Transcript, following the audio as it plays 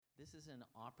This is an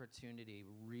opportunity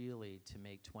really to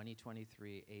make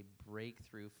 2023 a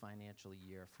breakthrough financial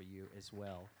year for you as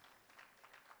well.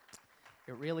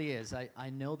 It really is. I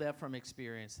know that from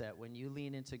experience, that when you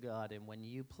lean into God and when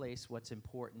you place what's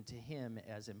important to Him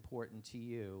as important to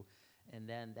you, and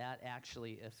then that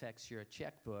actually affects your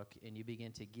checkbook and you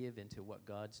begin to give into what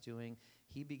God's doing,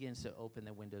 He begins to open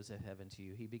the windows of heaven to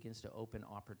you. He begins to open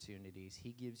opportunities.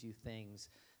 He gives you things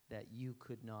that you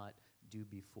could not do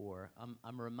before.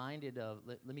 I'm reminded of,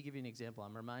 let me give you an example.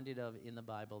 I'm reminded of, in the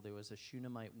Bible, there was a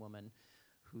Shunammite woman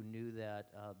who knew that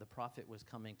the prophet was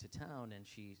coming to town, and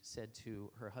she said to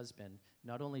her husband,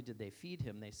 not only did they feed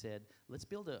him, they said, let's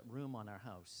build a room on our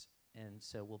house. And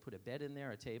so we'll put a bed in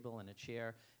there, a table, and a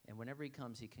chair, and whenever he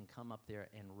comes, he can come up there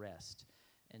and rest.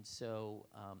 And so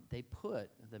they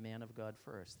put the man of God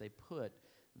first. They put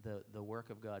the work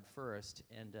of God first,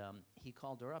 and he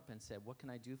called her up and said, what can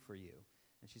I do for you?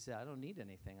 And she said, I don't need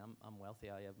anything. I'm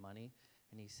wealthy. I have money.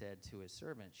 And he said to his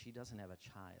servant, she doesn't have a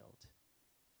child.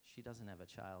 She doesn't have a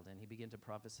child. And he began to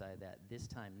prophesy that this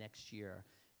time next year,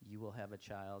 you will have a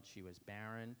child. She was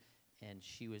barren, and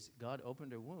God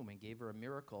opened her womb and gave her a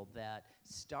miracle that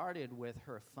started with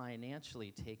her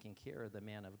financially taking care of the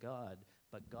man of God,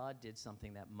 but God did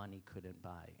something that money couldn't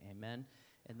buy. Amen?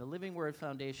 And the Living Word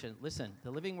Foundation, listen,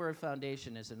 the Living Word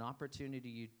Foundation is an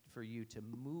opportunity for you to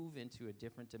move into a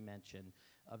different dimension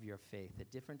of your faith, a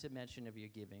different dimension of your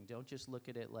giving. Don't just look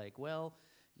at it like, well,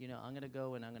 I'm going to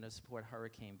go and I'm going to support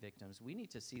hurricane victims. We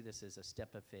need to see this as a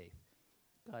step of faith.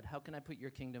 God, how can I put your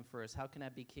kingdom first? How can I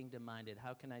be kingdom-minded?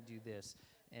 How can I do this?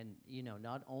 And,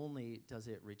 not only does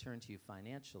it return to you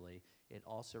financially, it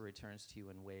also returns to you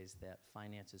in ways that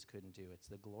finances couldn't do. It's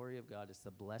the glory of God. It's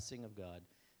the blessing of God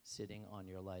sitting on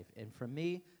your life. And for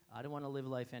me, I don't want to live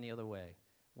life any other way.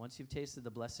 Once you've tasted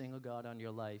the blessing of God on your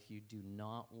life, you do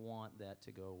not want that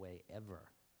to go away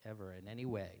ever in any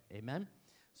way. Amen?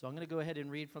 So I'm going to go ahead and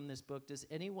read from this book. Does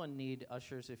anyone need,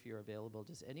 ushers, if you're available,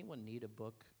 does anyone need a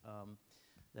book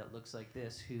that looks like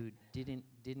this who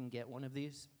didn't get one of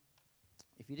these?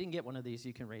 If you didn't get one of these,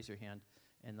 you can raise your hand,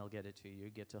 and they'll get it to you. You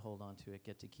get to hold on to it,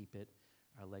 get to keep it,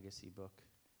 our legacy book.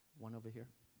 One over here.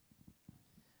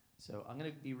 So I'm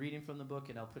going to be reading from the book,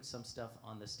 and I'll put some stuff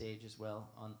on the stage as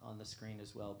well, on the screen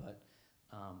as well. But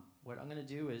what I'm going to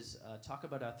do is talk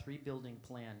about our 3-building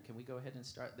plan. Can we go ahead and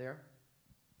start there?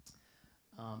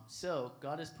 So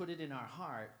God has put it in our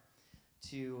heart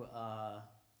to a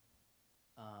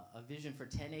vision for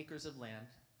 10 acres of land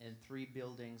and 3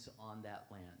 buildings on that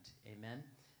land. Amen?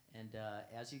 And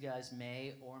as you guys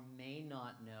may or may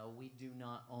not know, we do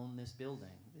not own this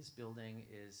building. This building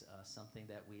is something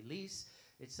that we lease.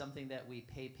 It's something that we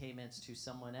pay payments to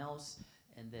someone else,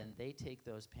 and then they take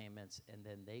those payments, and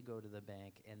then they go to the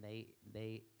bank, and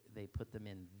they put them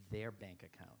in their bank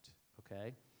account,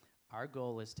 okay? Our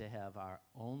goal is to have our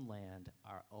own land,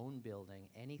 our own building.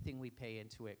 Anything we pay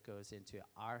into it goes into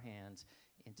our hands,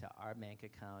 into our bank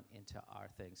account, into our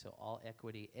thing. So all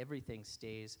equity, everything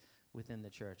stays within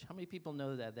the church. How many people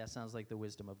know that that sounds like the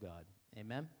wisdom of God?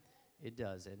 Amen? It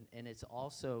does, and it's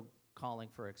also calling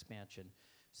for expansion.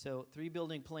 So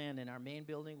 3-building plan. In our main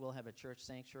building, we'll have a church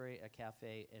sanctuary, a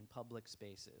cafe, and public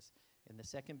spaces. In the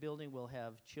second building, we'll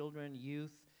have children,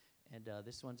 youth, and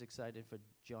this one's excited for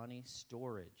Johnny,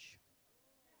 storage.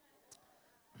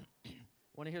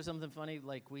 Want to hear something funny?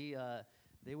 Like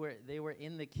they were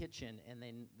in the kitchen, and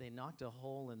they knocked a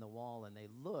hole in the wall, and they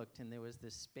looked, and there was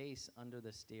this space under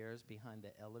the stairs behind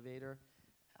the elevator.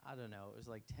 I don't know, it was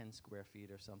like 10 square feet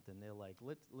or something. They're like,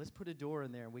 let's put a door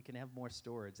in there, and we can have more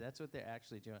storage. That's what they're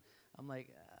actually doing. I'm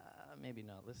like, maybe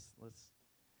not. Let's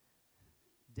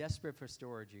desperate for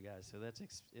storage, you guys. So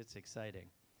it's exciting.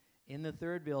 In the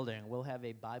 3rd building, we'll have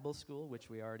a Bible school, which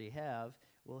we already have.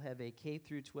 We'll have a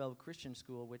K-12 Christian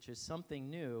school, which is something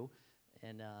new.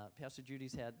 And Pastor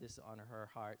Judy's had this on her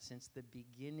heart since the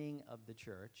beginning of the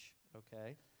church,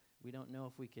 okay? We don't know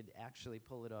if we could actually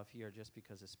pull it off here just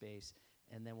because of space.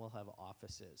 And then we'll have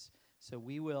offices. So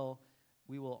we will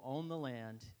own the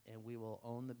land, and we will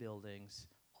own the buildings,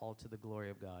 all to the glory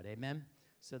of God. Amen?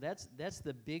 So that's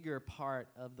the bigger part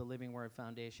of the Living Word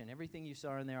Foundation. Everything you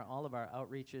saw in there, all of our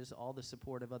outreaches, all the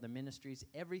support of other ministries,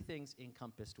 everything's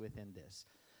encompassed within this.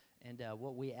 And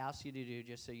what we ask you to do,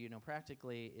 just so you know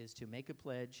practically, is to make a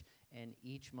pledge and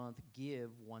each month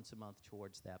give once a month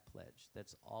towards that pledge.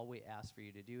 That's all we ask for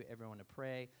you to do. Everyone to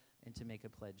pray and to make a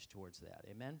pledge towards that.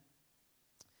 Amen?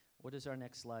 What is our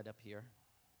next slide up here?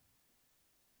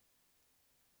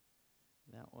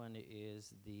 That one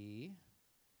is the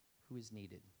who is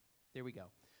needed. There we go.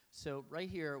 So right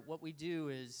here, what we do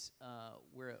is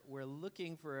we're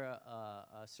looking for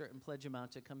a certain pledge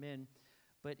amount to come in.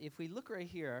 But if we look right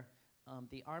here,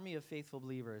 the army of faithful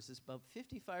believers is about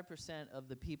 55% of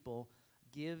the people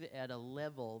give at a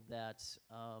level that's,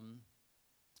 a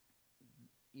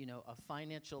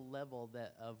financial level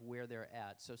of where they're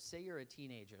at. So say you're a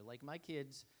teenager. Like my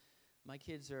kids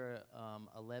are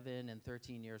 11 and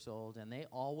 13 years old, and they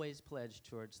always pledge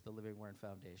towards the Living Word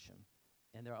Foundation.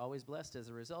 And they're always blessed as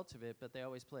a result of it, but they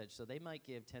always pledge. So they might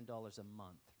give $10 a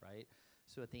month, right?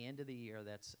 So at the end of the year,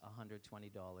 that's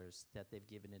 $120 that they've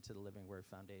given into the Living Word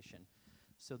Foundation.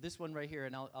 So this one right here,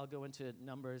 and I'll go into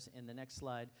numbers in the next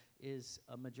slide, is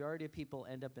a majority of people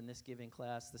end up in this giving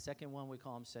class. The second one, we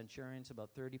call them centurions.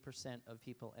 About 30% of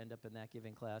people end up in that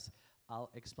giving class. I'll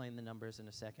explain the numbers in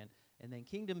a second. And then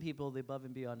kingdom people, the above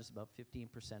and beyond, is about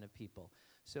 15% of people.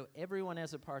 So everyone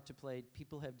has a part to play.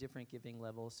 People have different giving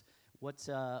levels. What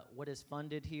is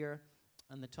funded here?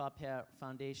 On the top half,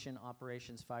 foundation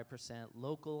operations, 5%,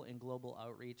 local and global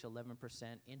outreach, 11%,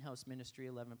 in-house ministry,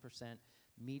 11%,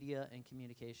 media and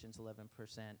communications, 11%,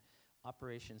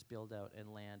 operations, build-out,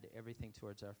 and land, everything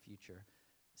towards our future,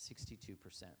 62%.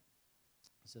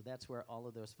 So that's where all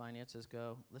of those finances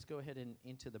go. Let's go ahead and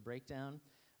into the breakdown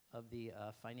of the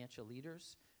financial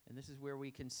leaders. And this is where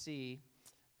we can see,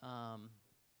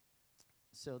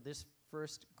 so this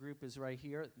first group is right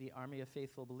here, the Army of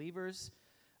Faithful Believers.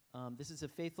 This is a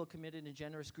faithful, committed, and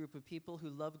generous group of people who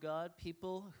love God,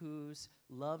 people whose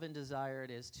love and desire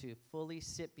it is to fully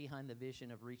sit behind the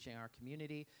vision of reaching our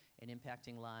community and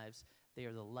impacting lives. They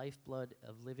are the lifeblood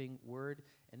of Living Word,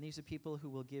 and these are people who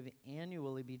will give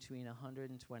annually between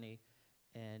 $120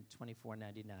 and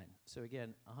 $24.99. So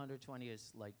again, $120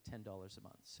 is like $10 a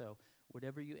month. So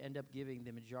whatever you end up giving,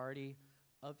 the majority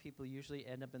of people usually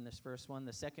end up in this first one.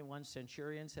 The second one,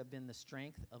 centurions, have been the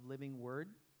strength of Living Word.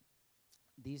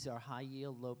 These are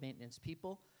high-yield, low-maintenance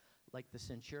people, like the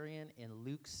centurion in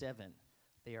Luke 7.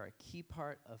 They are a key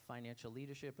part of financial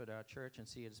leadership at our church and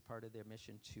see it as part of their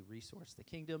mission to resource the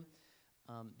kingdom.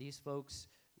 These folks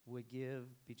would give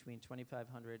between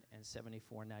 $2,500 and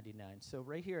 $74.99. So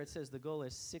right here it says the goal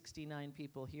is 69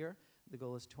 people here. The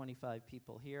goal is 25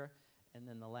 people here. And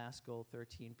then the last goal,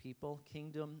 13 people.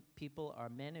 Kingdom people are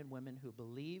men and women who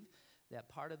believe that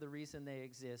part of the reason they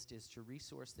exist is to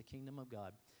resource the kingdom of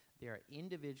God. They are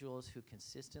individuals who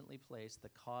consistently place the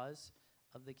cause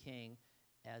of the King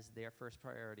as their first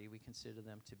priority. We consider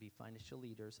them to be financial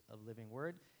leaders of Living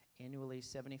Word. Annually,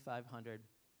 $7,500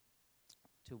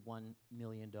 to $1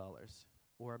 million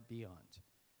or beyond.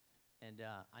 And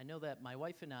I know that my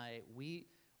wife and I, we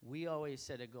always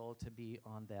set a goal to be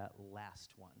on that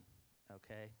last one,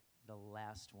 okay? The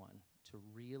last one, to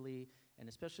really, and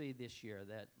especially this year,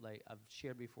 that, like I've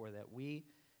shared before, that we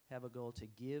have a goal to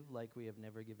give like we have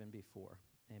never given before,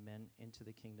 amen, into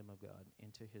the kingdom of God,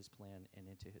 into his plan, and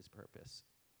into his purpose.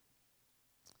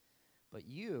 But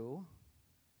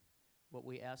what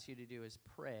we ask you to do is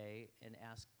pray and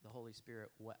ask the Holy Spirit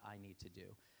what I need to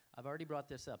do. I've already brought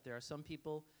this up. There are some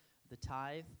people, the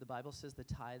tithe, the Bible says the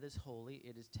tithe is holy.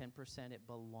 It is 10%. It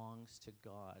belongs to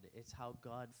God. It's how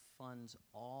God funds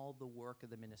all the work of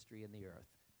the ministry in the earth,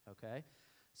 okay?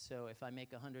 So if I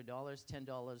make $100,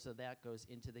 $10 of that goes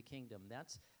into the kingdom.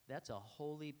 That's a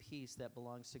holy piece that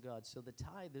belongs to God. So the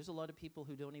tithe, there's a lot of people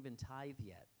who don't even tithe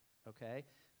yet, okay?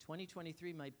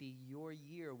 2023 might be your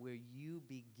year where you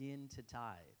begin to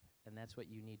tithe, and that's what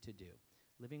you need to do.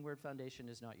 Living Word Foundation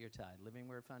is not your tithe. Living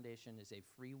Word Foundation is a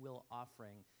free will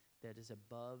offering that is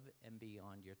above and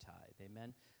beyond your tithe,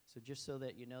 amen? So just so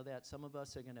that you know that, some of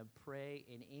us are going to pray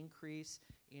an increase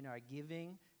in our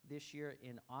giving this year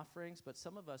in offerings, but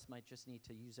some of us might just need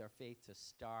to use our faith to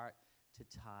start to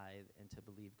tithe and to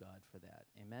believe God for that,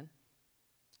 amen?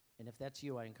 And if that's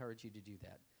you, I encourage you to do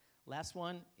that. Last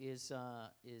one is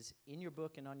in your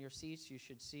book and on your seats, you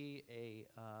should see a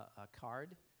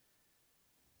card.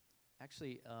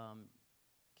 Actually,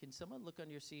 can someone look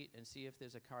on your seat and see if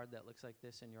there's a card that looks like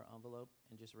this in your envelope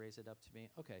and just raise it up to me?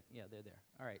 Okay, yeah, they're there.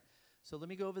 All right. So let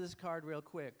me go over this card real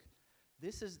quick.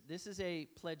 This is a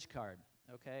pledge card,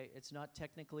 okay? It's not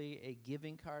technically a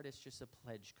giving card. It's just a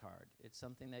pledge card. It's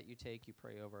something that you take, you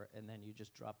pray over, and then you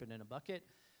just drop it in a bucket.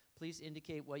 Please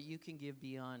indicate what you can give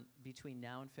between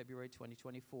now and February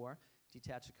 2024.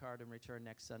 Detach a card and return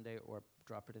next Sunday, or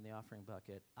drop it in the offering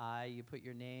bucket. You put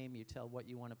your name, you tell what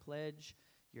you want to pledge,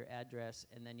 your address,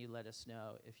 and then you let us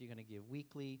know if you're going to give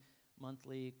weekly,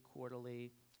 monthly,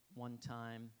 quarterly, one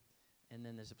time, and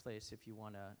then there's a place if you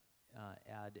want to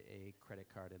add a credit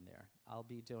card in there. I'll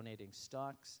be donating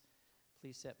stocks.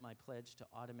 Please set my pledge to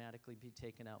automatically be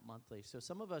taken out monthly. So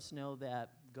some of us know that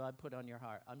God put on your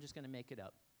heart. I'm just going to make it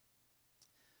up.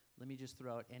 Let me just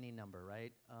throw out any number,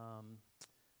 right?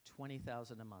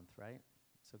 $20,000 a month, right?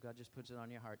 So God just puts it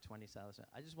on your heart, 20,000.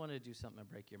 I just wanted to do something to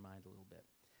break your mind a little bit.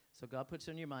 So God puts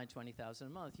on your mind 20,000 a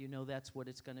month. You know that's what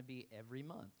it's going to be every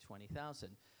month, 20,000.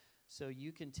 So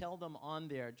you can tell them on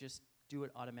there, just do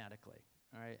it automatically.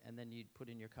 All right, and then you put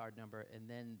in your card number, and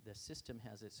then the system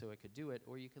has it so it could do it,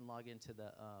 or you can log into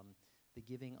the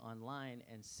giving online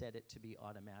and set it to be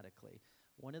automatically.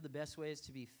 One of the best ways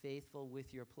to be faithful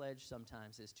with your pledge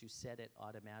sometimes is to set it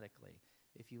automatically.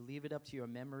 If you leave it up to your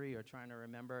memory or trying to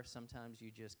remember, sometimes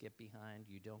you just get behind,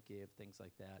 you don't give, things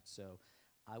like that. So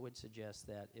I would suggest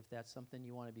that if that's something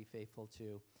you want to be faithful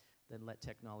to, then let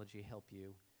technology help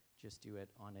you. Just do it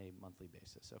on a monthly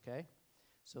basis, okay?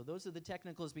 So those are the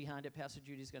technicals behind it. Pastor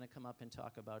Judy's going to come up and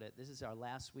talk about it. This is our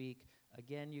last week.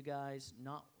 Again, you guys,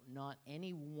 not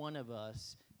any one of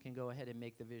us can go ahead and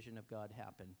make the vision of God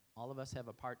happen. All of us have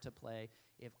a part to play.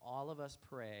 If all of us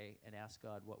pray and ask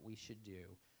God what we should do,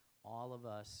 all of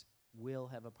us will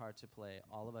have a part to play.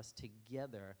 All of us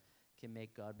together can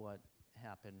make God what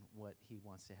he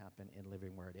wants to happen in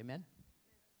Living Word. Amen?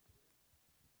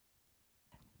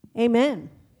 Amen.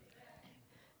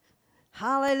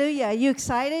 Hallelujah. Are you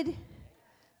excited?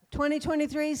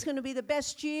 2023 is going to be the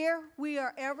best year we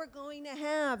are ever going to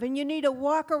have. And you need to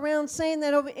walk around saying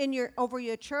that over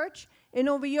your church and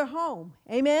over your home.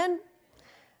 Amen?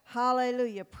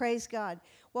 Hallelujah. Praise God.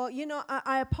 Well,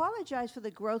 I apologize for the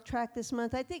growth track this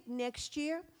month. I think next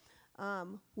year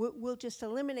we'll just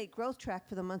eliminate growth track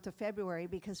for the month of February,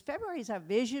 because February is our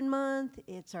vision month.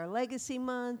 It's our legacy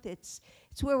month. It's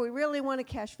where we really want to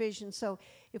cash vision. So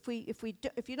if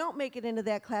you don't make it into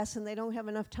that class and they don't have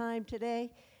enough time today,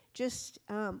 just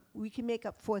we can make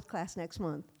up fourth class next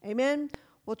month. Amen?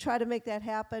 We'll try to make that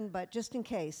happen, but just in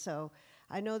case. So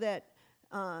I know that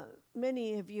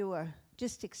many of you are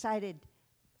just excited,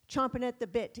 chomping at the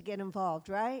bit to get involved,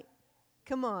 right?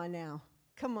 Come on now.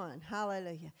 Come on.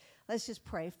 Hallelujah. Let's just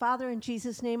pray. Father, in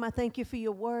Jesus' name, I thank you for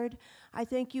your word. I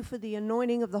thank you for the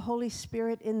anointing of the Holy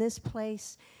Spirit in this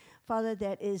place, Father,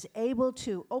 that is able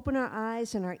to open our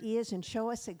eyes and our ears and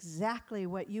show us exactly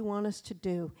what you want us to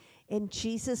do. In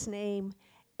Jesus' name,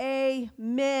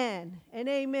 amen and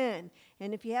amen.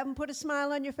 And if you haven't put a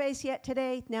smile on your face yet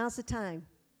today, now's the time.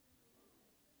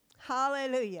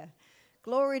 Hallelujah.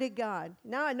 Glory to God.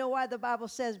 Now I know why the Bible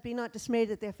says, be not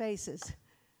dismayed at their faces.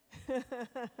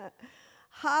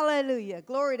 Hallelujah.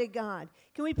 Glory to God.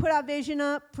 Can we put our vision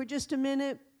up for just a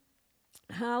minute?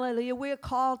 Hallelujah. We're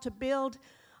called to build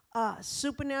a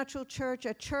supernatural church,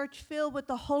 a church filled with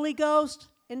the Holy Ghost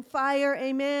and fire,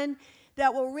 amen,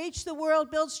 that will reach the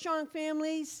world, build strong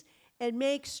families, and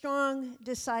make strong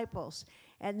disciples.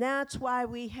 And that's why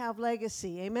we have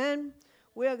legacy, amen?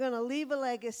 We're going to leave a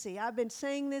legacy. I've been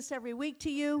saying this every week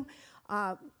to you.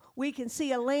 We can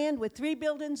see a land with 3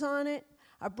 buildings on it,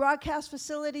 a broadcast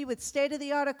facility with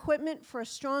state-of-the-art equipment for a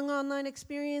strong online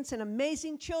experience, an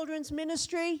amazing children's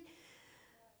ministry,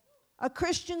 a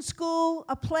Christian school,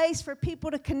 a place for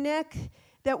people to connect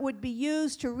that would be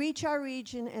used to reach our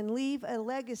region and leave a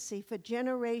legacy for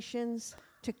generations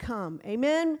to come.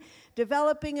 Amen?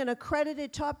 Developing an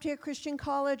accredited top-tier Christian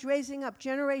college, raising up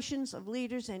generations of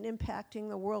leaders and impacting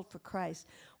the world for Christ.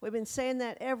 We've been saying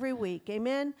that every week.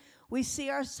 Amen? We see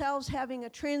ourselves having a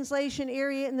translation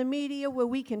area in the media where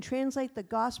we can translate the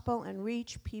gospel and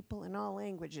reach people in all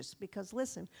languages. Because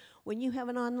listen, when you have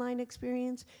an online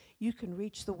experience, you can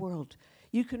reach the world.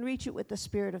 You can reach it with the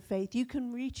spirit of faith. You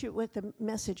can reach it with the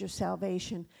message of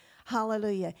salvation.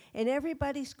 Hallelujah. And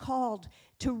everybody's called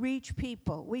to reach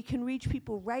people. We can reach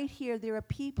people right here. There are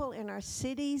people in our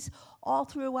cities, all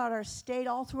throughout our state,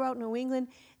 all throughout New England.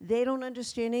 They don't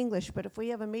understand English, but if we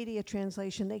have a media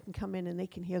translation, they can come in and they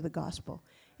can hear the gospel.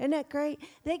 Isn't that great?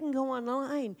 They can go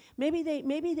online. Maybe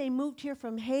they moved here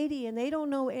from Haiti and they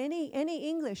don't know any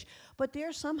English, but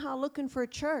they're somehow looking for a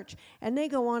church, and they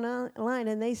go online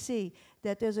and they see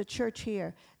that there's a church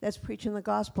here that's preaching the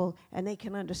gospel, and they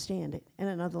can understand it in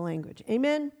another language.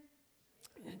 Amen?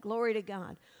 Glory to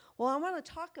God. Well, I want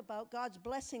to talk about God's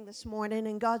blessing this morning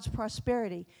and God's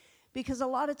prosperity, because a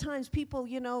lot of times people,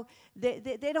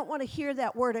 they don't want to hear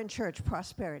that word in church,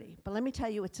 prosperity. But let me tell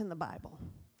you, it's in the Bible.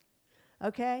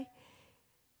 Okay?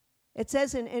 It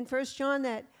says in 1 John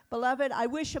that, beloved, I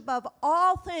wish above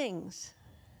all things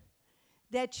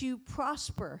that you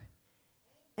prosper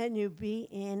and you be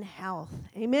in health.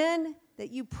 Amen? That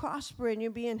you prosper and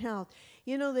you be in health.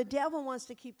 The devil wants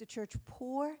to keep the church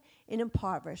poor and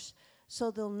impoverished so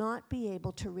they'll not be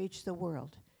able to reach the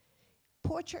world.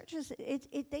 Poor churches,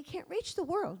 they can't reach the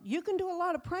world. You can do a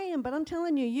lot of praying, but I'm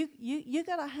telling you, you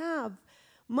got to have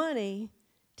money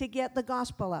to get the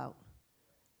gospel out.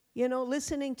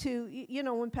 Listening to,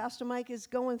 when Pastor Mike is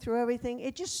going through everything,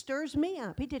 it just stirs me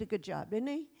up. He did a good job, didn't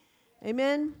he?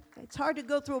 Amen? It's hard to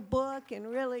go through a book and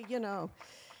really,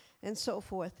 and so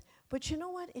forth. But you know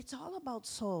what? It's all about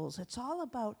souls. It's all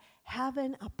about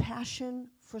having a passion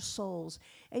for souls.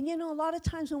 And a lot of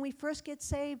times when we first get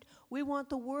saved, we want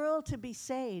the world to be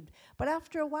saved. But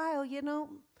after a while,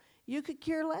 you could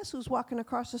care less who's walking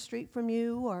across the street from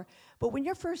you. But when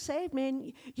you're first saved,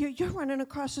 man, you're running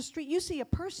across the street. You see a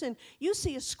person, you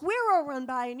see a squirrel run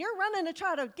by, and you're running to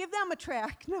try to give them a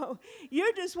track. No,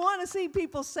 you just want to see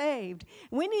people saved.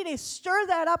 We need to stir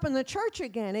that up in the church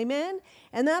again, amen?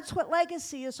 And that's what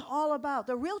legacy is all about.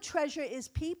 The real treasure is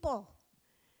people.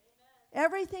 Amen.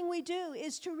 Everything we do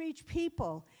is to reach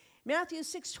people. Matthew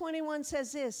 6:21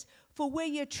 says this, "For where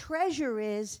your treasure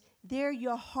is, there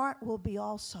your heart will be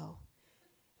also."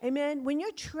 Amen. When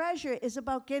your treasure is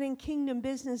about getting kingdom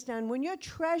business done, when your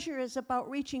treasure is about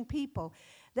reaching people,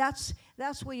 that's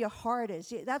where your heart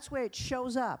is. That's where it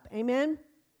shows up. Amen.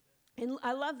 And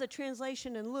I love the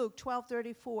translation in Luke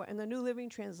 12:34 in the New Living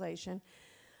Translation.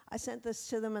 I sent this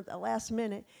to them at the last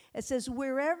minute. It says,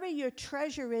 "Wherever your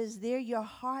treasure is, there your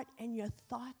heart and your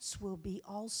thoughts will be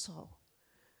also."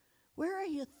 Where are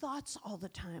your thoughts all the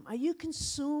time? Are you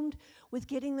consumed with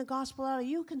getting the gospel out? Are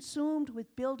you consumed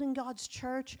with building God's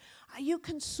church? Are you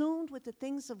consumed with the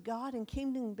things of God and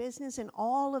kingdom business and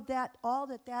all that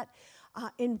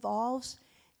involves?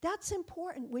 That's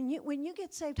important. When you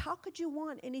get saved, how could you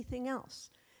want anything else?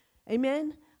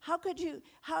 Amen? How could you,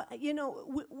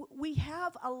 we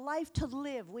have a life to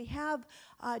live. We have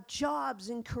jobs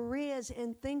and careers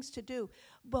and things to do.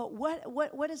 But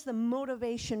what is the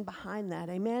motivation behind that?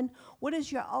 Amen? What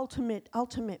is your ultimate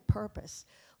purpose?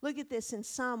 Look at this in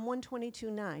Psalm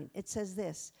 122:9. It says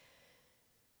this,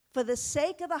 "For the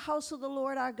sake of the house of the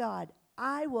Lord our God,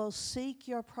 I will seek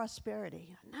your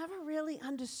prosperity." I never really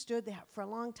understood that for a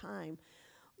long time.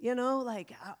 What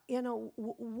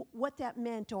that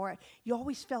meant, or you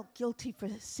always felt guilty for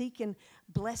seeking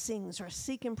blessings or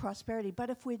seeking prosperity. But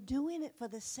if we're doing it for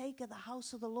the sake of the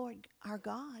house of the Lord our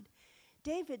God,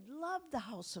 David loved the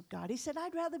house of God. He said,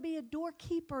 "I'd rather be a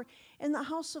doorkeeper in the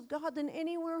house of God than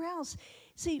anywhere else."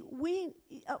 See,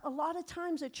 a lot of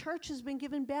times a church has been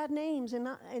given bad names, and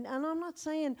I'm not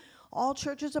saying all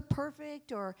churches are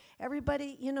perfect or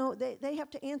everybody, they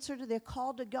have to answer to their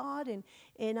call to God, and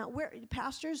we're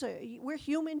pastors, we're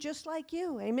human just like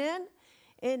you, amen?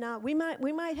 And we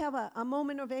might have a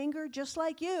moment of anger just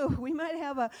like you. We might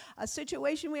have a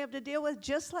situation we have to deal with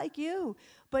just like you.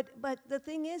 But the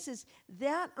thing is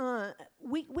that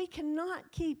we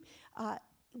cannot keep.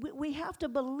 We have to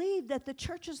believe that the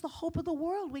church is the hope of the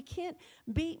world. We can't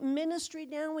beat ministry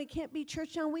down. We can't beat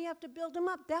church down. We have to build them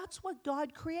up. That's what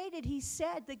God created. He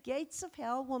said the gates of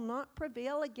hell will not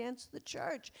prevail against the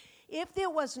church. If there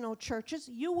was no churches,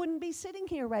 you wouldn't be sitting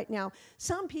here right now.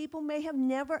 Some people may have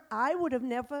never, I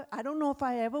don't know if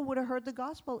I ever would have heard the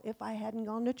gospel if I hadn't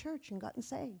gone to church and gotten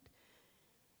saved.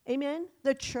 Amen?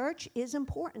 The church is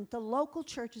important. The local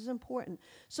church is important.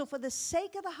 So for the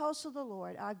sake of the house of the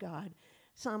Lord, our God,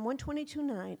 Psalm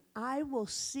 122:9, "I will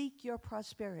seek your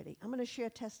prosperity." I'm going to share a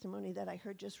testimony that I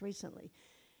heard just recently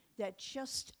I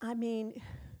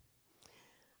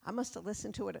must have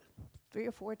listened to it 3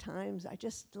 or 4 times. I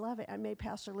just love it. I made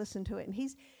Pastor listen to it. And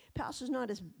Pastor's not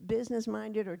as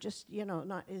business-minded or just,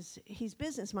 he's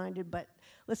business-minded, but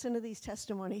listen to these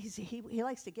testimonies. He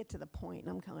likes to get to the point. And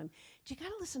I'm going, you got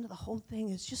to listen to the whole thing.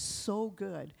 It's just so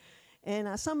good.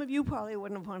 And some of you probably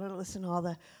wouldn't have wanted to listen to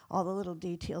all the little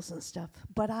details and stuff,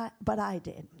 but I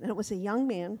did. And it was a young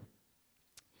man,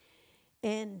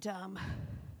 and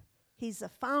he's the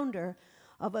founder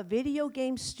of a video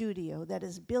game studio that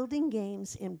is building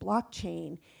games in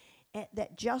blockchain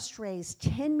that just raised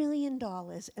 $10 million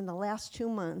in the last 2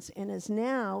 months and is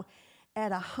now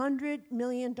at $100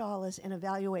 million in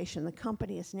evaluation. The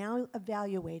company is now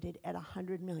evaluated at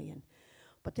 $100 million.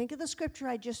 But think of the scripture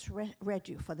I just read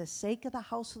you. "For the sake of the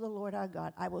house of the Lord our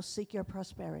God, I will seek your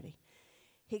prosperity."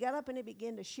 He got up and he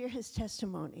began to share his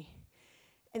testimony.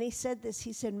 And he said this.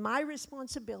 He said, "My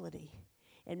responsibility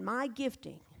and my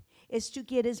gifting is to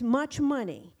get as much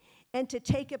money and to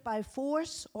take it by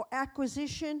force or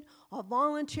acquisition or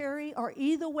voluntary, or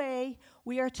either way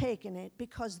we are taking it,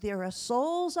 because there are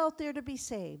souls out there to be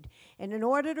saved. And in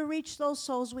order to reach those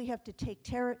souls, we have to take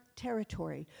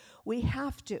territory. We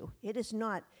have to. It is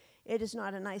not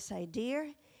a nice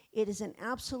idea. It is an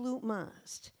absolute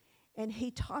must." And he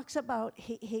talks about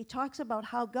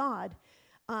how God,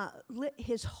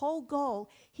 his whole goal,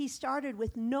 he started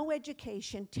with no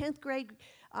education, 10th grade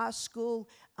school,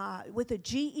 with a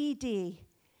GED,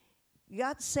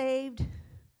 got saved,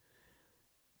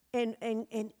 and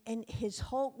his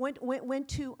whole went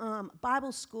to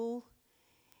Bible school,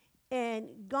 and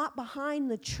got behind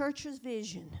the church's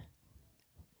vision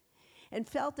and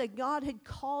felt that God had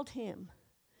called him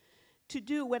to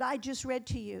do what I just read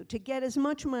to you, to get as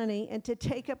much money and to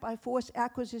take it by force,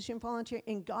 acquisition, volunteer,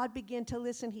 and God began to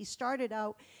listen. He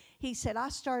said, I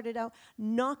started out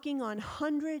knocking on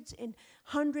hundreds and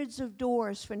hundreds of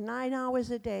doors for 9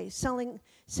 hours a day, selling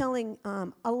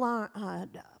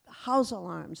house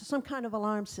alarms, some kind of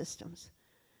alarm systems.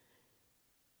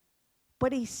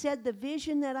 But he said the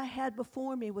vision that I had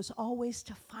before me was always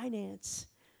to finance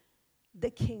the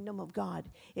kingdom of God.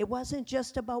 It wasn't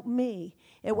just about me.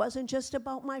 It wasn't just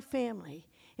about my family.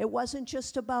 It wasn't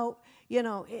just about,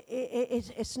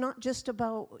 it's not just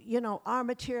about, our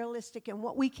materialistic and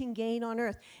what we can gain on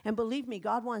earth. And believe me,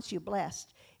 God wants you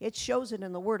blessed. It shows it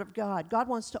in the Word of God. God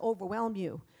wants to overwhelm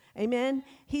you. Amen?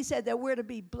 He said that we're to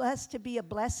be blessed to be a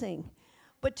blessing.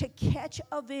 But to catch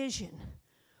a vision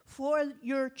for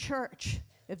your church,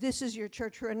 if this is your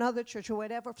church or another church or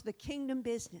whatever, for the kingdom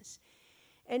business.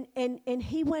 And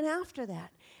he went after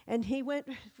that. And he went,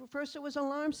 first it was an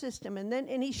alarm system,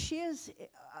 and he shares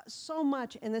so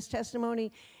much in this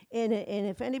testimony. And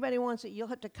if anybody wants it, you'll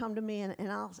have to come to me,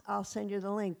 and I'll send you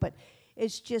the link. But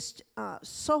it's just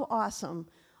so awesome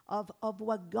of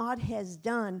what God has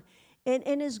done.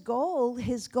 And his goal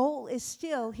is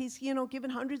still, he's, given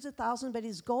hundreds of thousands, but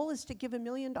his goal is to give $1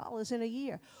 million in a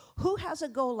year. Who has a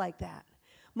goal like that?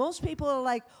 Most people are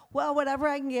like, well, whatever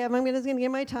I can give, I'm just going to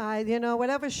give my tithe,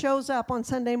 whatever shows up on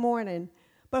Sunday morning.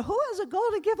 But who has a goal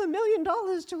to give $1 million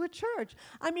to a church?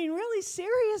 I mean, really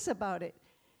serious about it.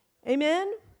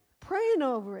 Amen? Praying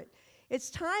over it. It's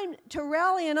time to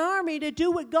rally an army to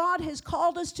do what God has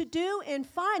called us to do, and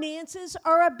finances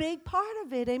are a big part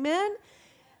of it. Amen?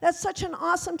 That's such an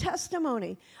awesome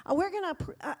testimony. We're going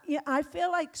to, I feel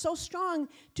like so strong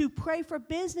to pray for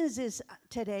businesses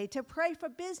today, to pray for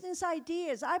business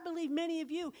ideas. I believe many of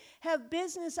you have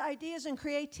business ideas and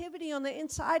creativity on the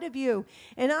inside of you,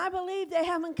 and I believe they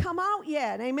haven't come out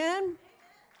yet. Amen?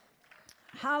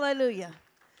 Hallelujah.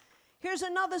 Here's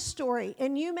another story,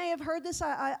 and you may have heard this.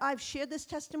 I've shared this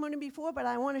testimony before, but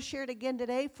I want to share it again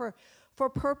today for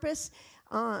purpose,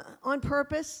 on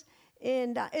purpose.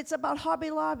 And it's about Hobby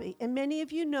Lobby. And many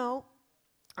of you know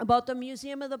about the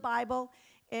Museum of the Bible,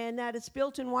 and that it's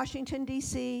built in Washington,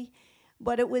 D.C.,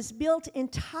 but it was built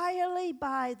entirely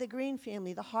by the Green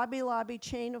family, the Hobby Lobby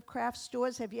chain of craft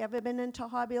stores. Have you ever been into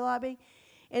Hobby Lobby?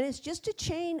 And it's just a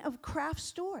chain of craft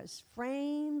stores,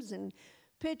 frames and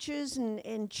pictures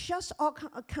and just all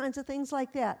kinds of things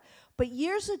like that. But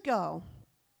years ago,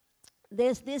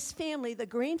 there's this family, the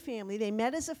Green family, they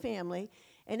met as a family,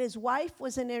 and his wife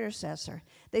was an intercessor.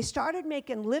 They started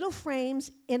making little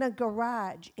frames in a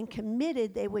garage and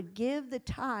committed they would give the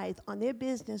tithe on their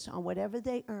business on whatever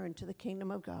they earned to the kingdom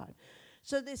of God.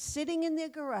 So they're sitting in their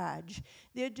garage,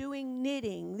 they're doing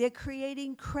knitting, they're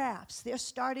creating crafts, they're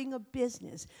starting a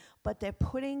business, but they're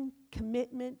putting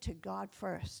commitment to God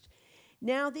first.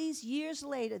 Now these years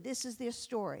later, this is their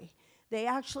story. They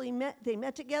actually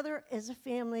met together as a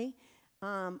family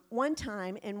one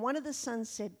time, and one of the sons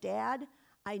said, Dad,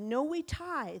 I know we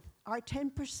tithe our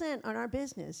 10% on our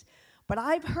business, but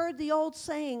I've heard the old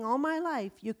saying all my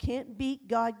life, you can't beat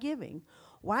God giving.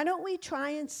 Why don't we try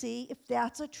and see if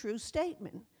that's a true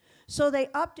statement? So they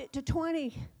upped it to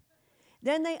 20.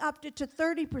 Then they upped it to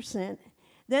 30%.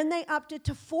 Then they upped it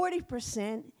to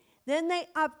 40%. Then they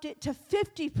upped it to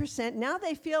 50%. Now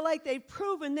they feel like they've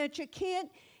proven that you can't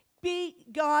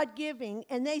beat God giving.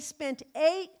 And they spent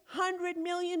 $800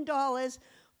 million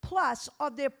plus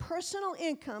of their personal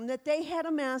income that they had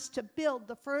amassed to build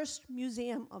the first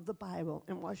museum of the Bible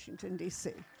in Washington,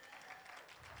 D.C.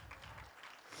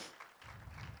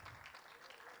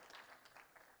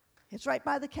 It's right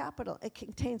by the Capitol. It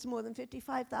contains more than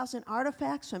 55,000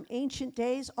 artifacts from ancient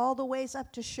days all the ways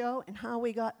up to show and how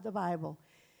we got the Bible.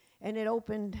 And it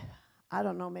opened, I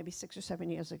don't know, maybe 6 or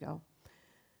 7 years ago.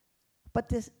 But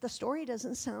the story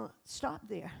doesn't stop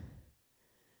there.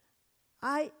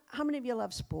 How many of you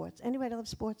love sports? Anybody love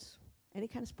sports? Any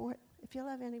kind of sport? If you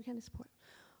love any kind of sport.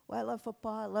 Well, I love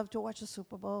football. I love to watch the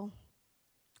Super Bowl.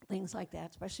 Things like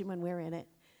that, especially when we're in it.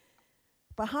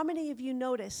 But how many of you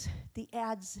notice the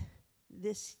ads?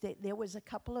 There was a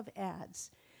couple of ads.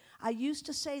 I used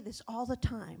to say this all the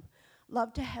time.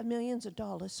 Love to have millions of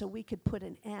dollars so we could put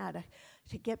an ad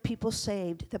to get people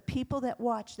saved. The people that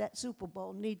watch that Super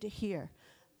Bowl need to hear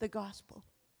the gospel.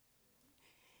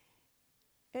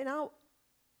 And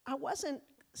I wasn't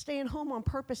staying home on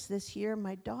purpose this year.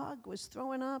 My dog was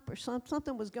throwing up or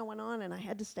something was going on, and I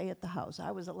had to stay at the house.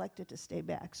 I was elected to stay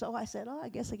back. So I said, I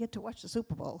guess I get to watch the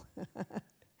Super Bowl.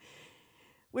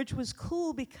 Which was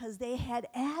cool because they had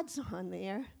ads on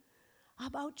there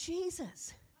about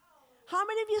Jesus. How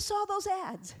many of you saw those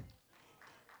ads?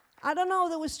 I don't know,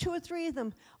 there was 2 or 3 of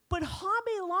them. But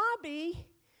Hobby Lobby,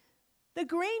 the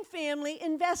Green family,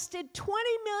 invested $20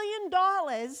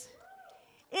 million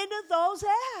into those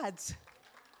ads.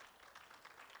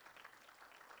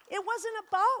 It wasn't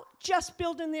about just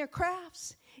building their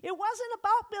crafts. It wasn't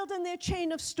about building their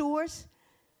chain of stores.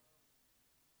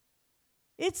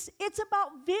 It's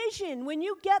about vision. When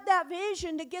you get that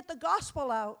vision to get the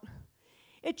gospel out,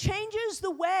 it changes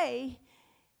the way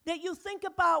that you think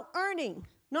about earning.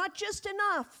 Not just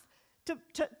enough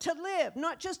to live,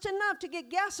 not just enough to get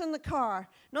gas in the car,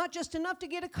 not just enough to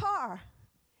get a car.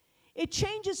 It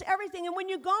changes everything. And when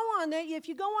you go on there, if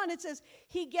you go on, it says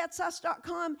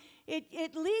hegetsus.com.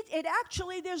 It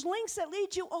actually, there's links that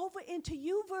lead you over into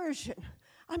YouVersion.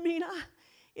 I mean,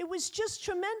 it was just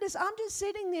tremendous. I'm just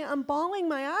sitting there, I'm bawling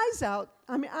my eyes out.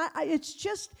 I mean, it's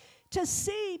just to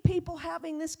see people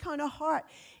having this kind of heart.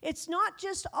 It's not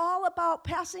just all about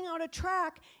passing out a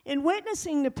tract and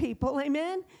witnessing to people,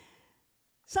 amen?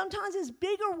 Sometimes there's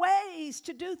bigger ways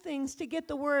to do things to get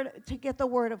the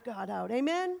word of God out,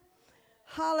 amen?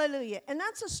 Hallelujah. And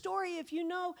that's a story, if you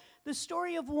know the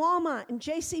story of Walmart and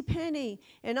J.C. Penney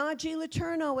and R.G.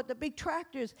 Letourneau with the big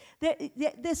tractors.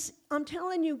 I'm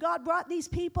telling you, God brought these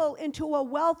people into a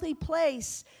wealthy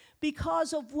place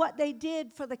because of what they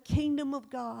did for the kingdom of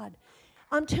God.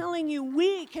 I'm telling you,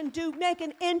 we can make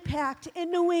an impact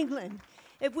in New England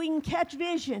if we can catch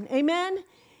vision. Amen?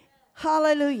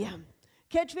 Hallelujah.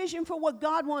 Catch vision for what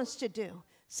God wants to do.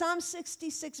 Psalm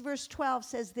 66 verse 12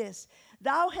 says this,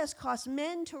 "Thou hast caused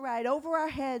men to ride over our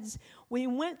heads. We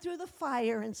went through the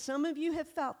fire," and some of you have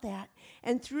felt that,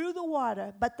 "and through the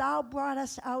water, but thou brought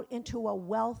us out into a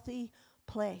wealthy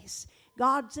place."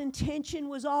 God's intention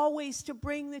was always to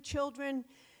bring the children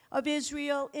of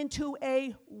Israel into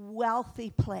a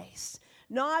wealthy place,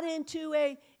 not into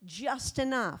a just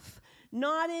enough,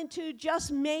 not into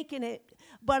just making it,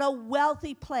 but a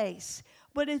wealthy place.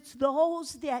 But it's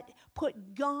those that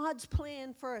put God's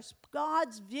plan first,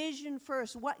 God's vision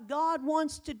first, what God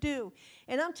wants to do.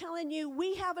 And I'm telling you,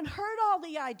 we haven't heard all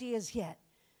the ideas yet.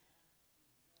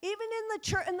 Even in the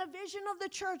church, in the vision of the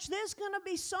church, there's going to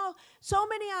be so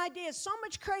many ideas, so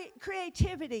much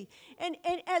creativity. And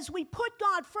as we put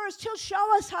God first, He'll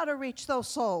show us how to reach those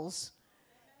souls.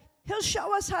 He'll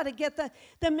show us how to get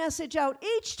the message out.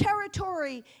 Each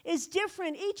territory is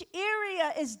different. Each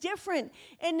area is different.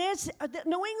 And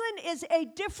New England is a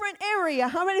different area.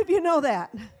 How many of you know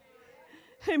that?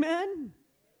 Amen.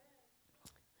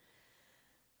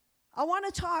 I want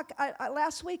to talk,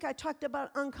 last week I talked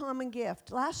about uncommon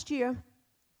gift. Last year,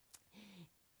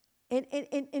 and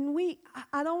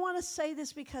I don't want to say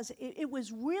this because it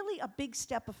was really a big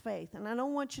step of faith. And I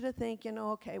don't want you to think,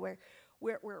 okay, we're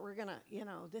going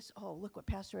to, this, oh, look what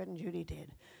Pastor Ed and Judy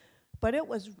did. But it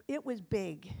was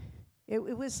big.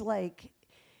 It was like,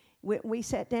 we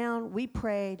sat down, we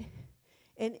prayed,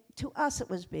 and to us it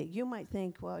was big. You might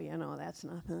think, well, that's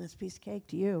nothing, that's a piece of cake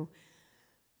to you.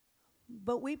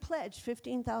 But we pledged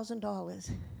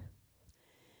 $15,000.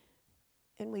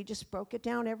 And we just broke it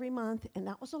down every month, and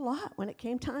that was a lot. When it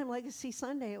came time, Legacy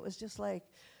Sunday, it was just like,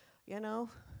 it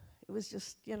was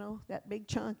just, that big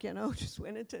chunk, just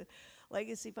went into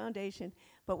Legacy Foundation.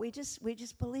 But we just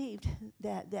believed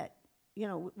that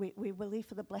we believed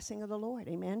for the blessing of the Lord,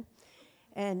 amen?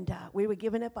 And we were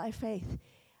giving it by faith.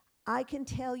 I can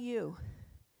tell you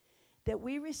that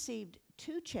we received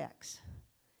 2 checks,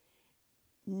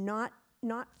 not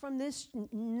from this,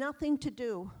 nothing to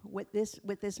do with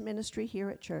this ministry here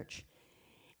at church.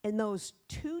 And those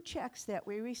 2 checks that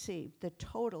we received, the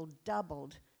total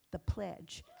doubled the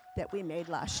pledge that we made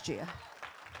last year.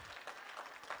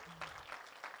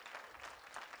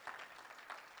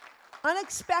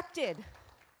 Unexpected.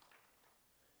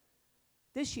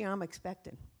 This year I'm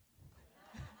expecting.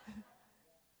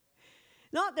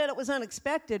 Not that it was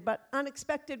unexpected, but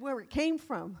unexpected where it came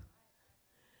from.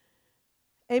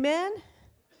 Amen?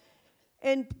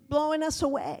 And blowing us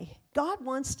away. God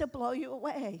wants to blow you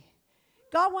away.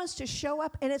 God wants to show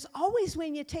up, and it's always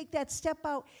when you take that step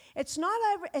out. It's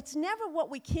never what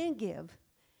we can give.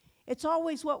 It's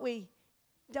always what we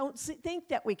don't think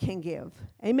that we can give.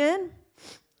 Amen?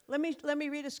 Let me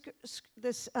read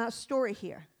this story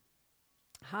here.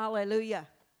 Hallelujah.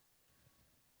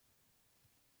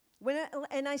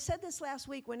 And I said this last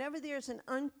week, whenever there's an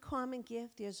uncommon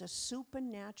gift, there's a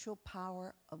supernatural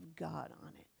power of God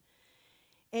on it.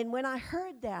 And when I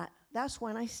heard that, that's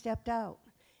when I stepped out,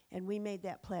 and we made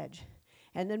that pledge.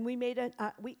 And then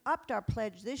we upped our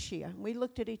pledge this year. We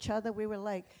looked at each other. We were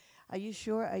like, Are you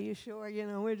sure? Are you sure? You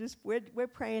know, we're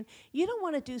praying. You don't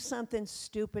want to do something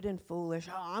stupid and foolish.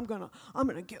 Oh, I'm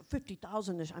gonna give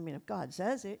 50,000 this. I mean, if God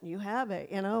says it and you have it,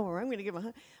 you know, or I'm gonna give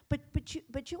 100.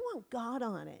 But you want God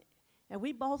on it. And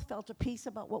we both felt a peace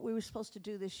about what we were supposed to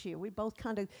do this year. We both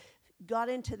kind of got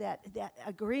into that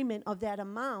agreement of that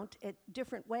amount at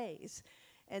different ways.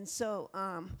 And so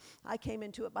I came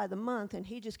into it by the month, and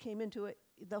he just came into it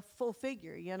the full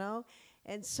figure, you know.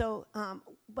 And so,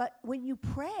 but when you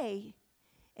pray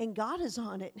and God is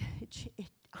on it,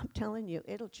 I'm telling you,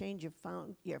 it'll change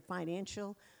your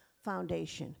financial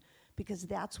foundation, because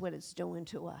that's what it's doing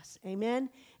to us. Amen?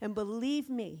 And believe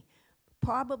me,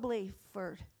 probably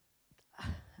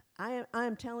I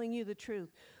am telling you the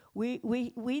truth.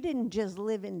 We didn't just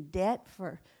live in debt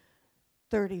for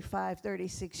 35,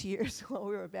 36 years while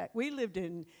we were back. We lived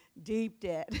in deep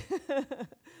debt.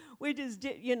 We just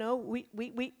did, you know,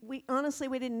 we honestly,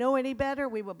 we didn't know any better.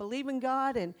 We were believing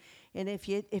God, and if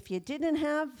you didn't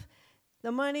have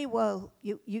the money, well,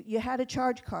 you had a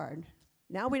charge card.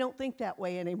 Now we don't think that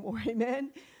way anymore,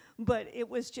 amen? But it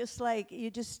was just like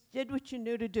you just did what you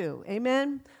knew to do,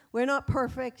 amen? We're not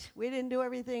perfect. We didn't do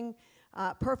everything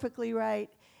perfectly right,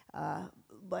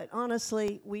 but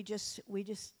honestly, we just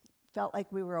felt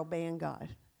like we were obeying God,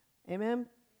 amen?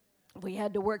 We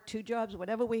had to work 2 jobs,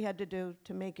 whatever we had to do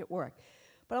to make it work.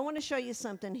 But I want to show you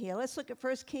something here. Let's look at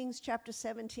 1 Kings chapter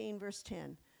 17, verse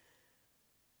 10.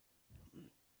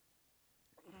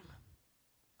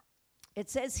 It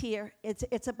says here,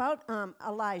 it's about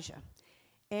Elijah.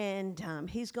 And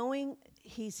he's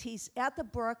at the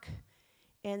brook,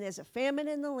 and there's a famine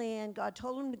in the land. God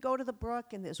told him to go to the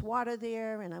brook, and there's water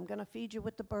there, and I'm going to feed you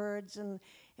with the birds and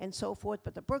so forth.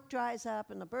 But the brook dries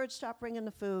up, and the birds stop bringing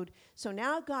the food. So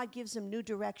now God gives him new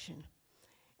direction.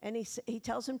 And he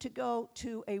tells him to go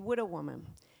to a widow woman.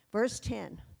 Verse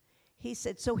 10, he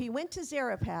said, so he went to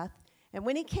Zarephath, and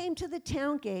when he came to the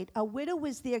town gate, a widow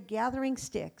was there gathering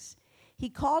sticks. He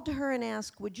called to her and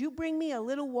asked, would you bring me a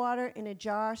little water in a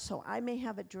jar so I may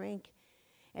have a drink?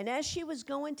 And as she was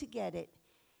going to get it,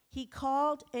 he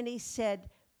called and he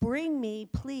said, bring me,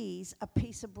 please, a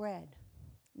piece of bread.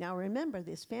 Now remember,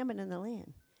 there's famine in the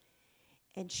land.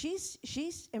 And she's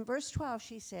in verse 12,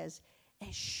 she says,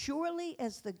 as surely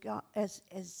as the God, as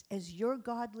your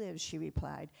God lives, she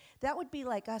replied. That would be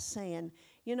like us saying,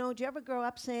 you know, did you ever grow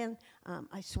up saying,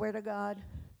 I swear to God?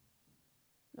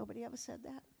 Nobody ever said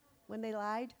that when they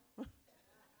lied?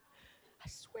 I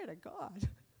swear to God.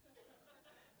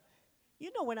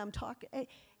 You know what I'm talking. Hey,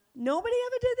 nobody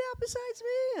ever did that besides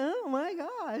me? Oh, my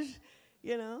gosh.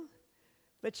 You know.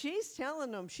 But she's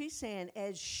telling them, she's saying,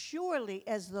 as surely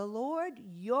as the Lord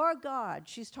your God,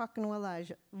 she's talking to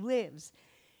Elijah, lives,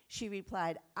 she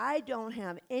replied, I don't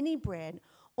have any bread,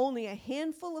 only a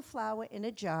handful of flour in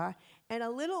a jar and a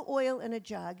little oil in a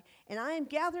jug, and I am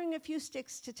gathering a few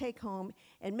sticks to take home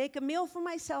and make a meal for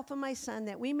myself and my son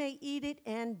that we may eat it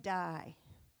and die.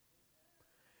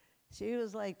 She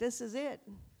was like, this is it.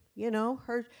 You know,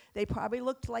 they probably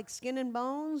looked like skin and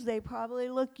bones. They probably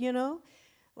looked, you know,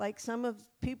 like some of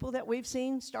people that we've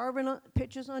seen starving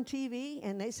pictures on TV,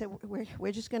 and they said,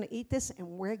 we're just going to eat this and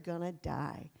we're going to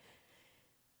die.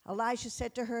 Elijah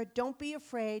said to her, don't be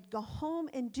afraid. Go home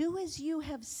and do as you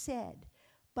have said.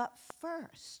 But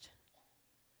first,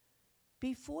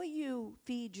 before you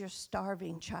feed your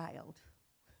starving child,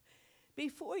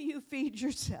 before you feed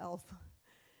yourself,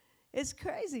 it's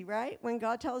crazy, right? When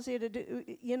God tells you to do,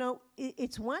 you know,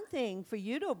 it's one thing for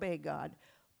you to obey God,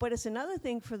 but it's another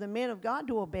thing for the man of God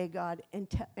to obey God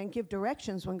and give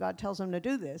directions when God tells him to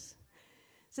do this.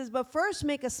 It says, but first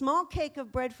make a small cake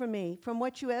of bread for me from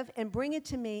what you have and bring it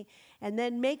to me, and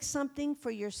then make something for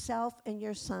yourself and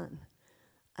your son.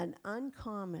 An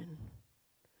uncommon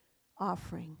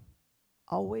offering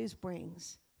always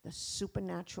brings the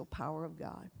supernatural power of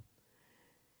God.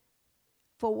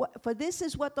 For this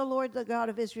is what the Lord, the God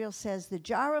of Israel, says, the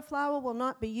jar of flour will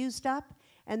not be used up,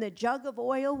 and the jug of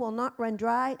oil will not run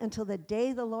dry until the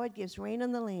day the Lord gives rain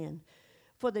on the land.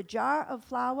 For the jar of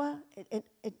flour, and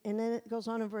then it goes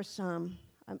on in verse,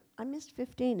 I missed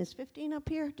 15. Is 15 up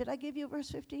here? Did I give you verse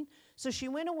 15? So she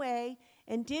went away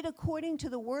and did according to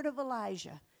the word of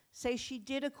Elijah. Say, she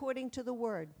did according to the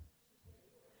word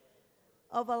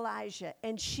of Elijah.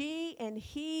 And she and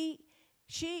he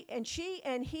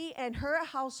and her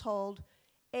household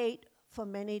ate for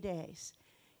many days.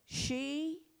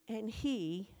 She and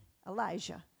he,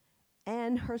 Elijah,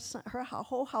 and her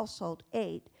whole household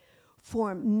ate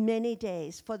for many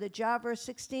days. For the jar, verse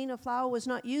 16, of flour was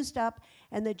not used up,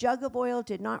 and the jug of oil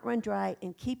did not run dry,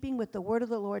 in keeping with the word of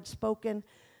the Lord spoken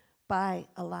by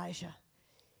Elijah.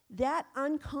 That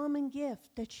uncommon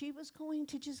gift that she was going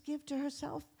to just give to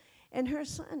herself and her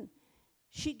son.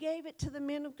 She gave it to the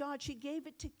men of God. She gave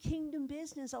it to kingdom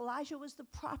business. Elijah was the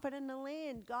prophet in the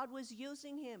land. God was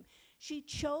using him. She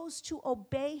chose to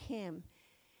obey him.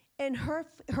 And her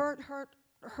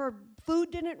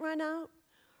food didn't run out.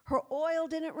 Her oil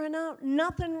didn't run out.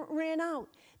 Nothing ran out.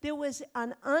 There was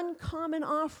an uncommon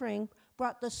offering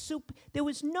brought the soup. There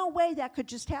was no way that could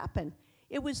just happen.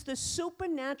 It was the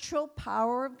supernatural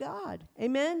power of God.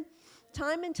 Amen?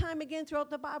 Time and time again throughout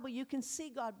the Bible, you can see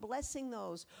God blessing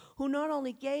those who not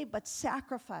only gave but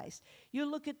sacrificed.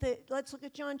 Let's look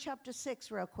at John chapter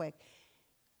 6 real quick.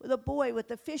 The boy with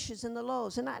the fishes and the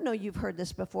loaves. And I know you've heard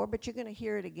this before, but you're going to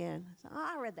hear it again.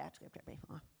 I read that scripture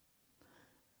before.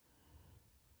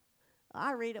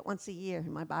 I read it once a year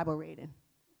in my Bible reading.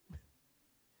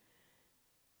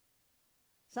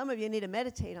 Some of you need to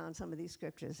meditate on some of these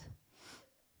scriptures.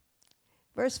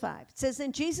 Verse 5, it says,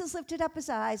 Then Jesus lifted up his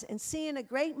eyes, and seeing a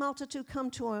great multitude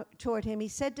come toward him, he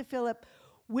said to Philip,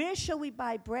 Where shall we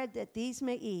buy bread that these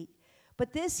may eat?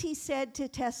 But this he said to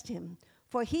test him,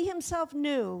 for he himself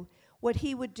knew what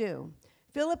he would do.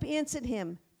 Philip answered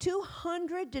him,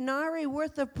 200 denarii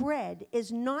worth of bread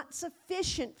is not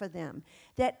sufficient for them,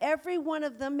 that every one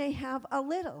of them may have a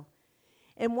little.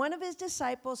 And one of his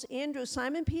disciples, Andrew,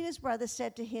 Simon Peter's brother,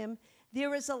 said to him,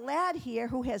 There is a lad here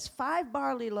who has 5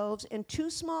 barley loaves and 2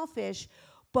 small fish,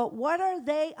 but what are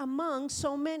they among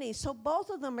so many? So both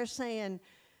of them are saying,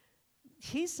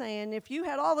 he's saying, if you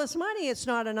had all this money, it's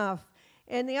not enough.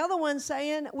 And the other one's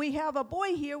saying, we have a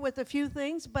boy here with a few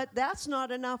things, but that's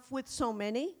not enough with so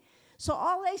many. So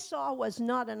all they saw was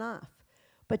not enough.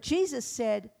 But Jesus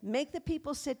said, Make the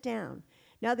people sit down.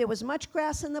 Now there was much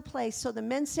grass in the place, so the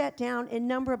men sat down in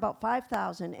number about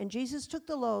 5,000. And Jesus took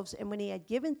the loaves, and when he had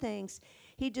given thanks,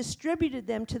 he distributed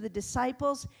them to the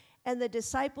disciples, and the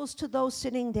disciples to those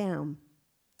sitting down.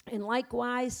 And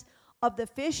likewise of the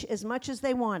fish as much as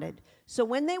they wanted. So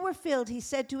when they were filled, he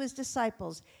said to his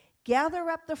disciples, Gather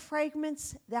up the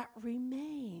fragments that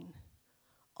remain.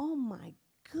 Oh my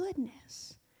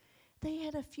goodness. They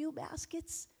had a few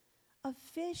baskets of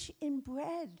fish and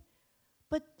bread.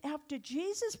 But after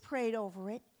Jesus prayed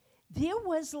over it, there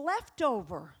was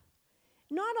leftover.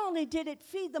 Not only did it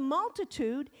feed the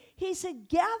multitude, he said,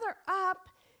 gather up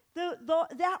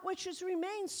that which has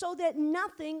remained so that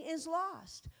nothing is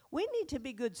lost. We need to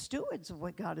be good stewards of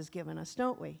what God has given us,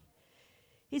 don't we?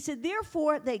 He said,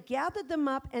 therefore, they gathered them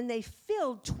up, and they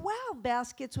filled 12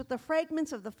 baskets with the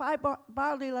fragments of the 5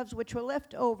 barley loaves which were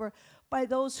left over by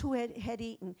those who had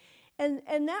eaten.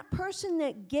 And that person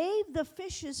that gave the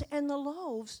fishes and the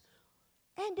loaves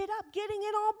ended up getting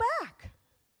it all back.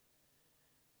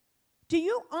 Do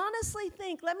you honestly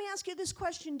think, let me ask you this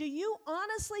question, do you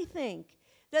honestly think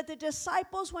that the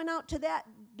disciples went out to that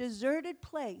deserted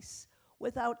place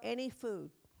without any food?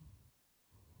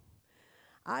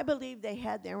 I believe they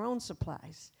had their own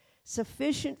supplies,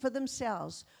 sufficient for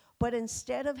themselves, but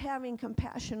instead of having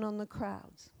compassion on the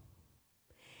crowds,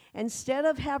 instead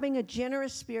of having a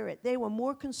generous spirit, they were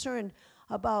more concerned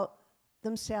about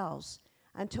themselves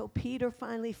until Peter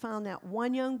finally found that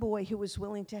one young boy who was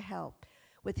willing to help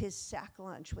with his sack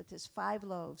lunch, with his 5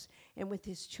 loaves, and with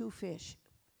his 2 fish.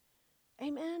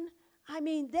 Amen? I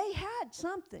mean, they had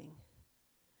something.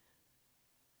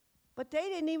 But they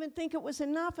didn't even think it was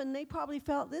enough, and they probably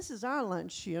felt, this is our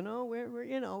lunch,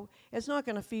 we're it's not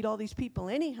going to feed all these people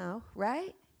anyhow,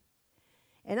 right?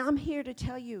 And I'm here to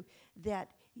tell you that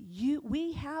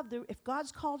if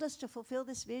God's called us to fulfill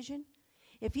this vision,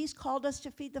 if he's called us to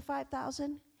feed the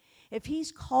 5,000, if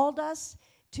he's called us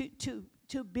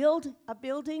to build a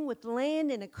building with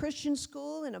land and a Christian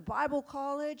school and a Bible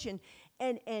college and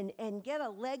get a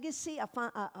legacy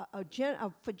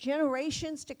for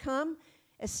generations to come,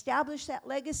 establish that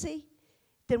legacy,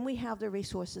 then we have the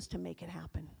resources to make it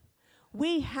happen.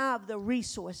 We have the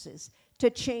resources to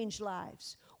change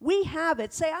lives. We have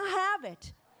it. Say, I have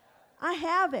it. I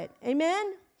have it.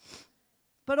 Amen?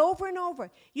 But over and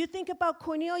over, you think about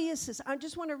Cornelius. I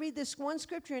just want to read this one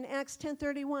scripture in Acts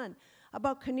 10:31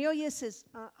 about Cornelius'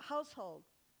 household.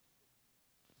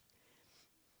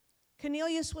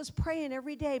 Cornelius was praying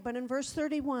every day, but in verse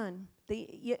 31,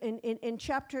 in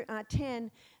chapter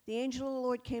 10, the angel of the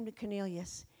Lord came to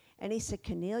Cornelius, and he said,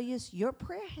 Cornelius, your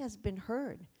prayer has been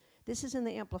heard. This is in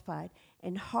the Amplified.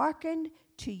 And hearkened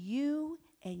to you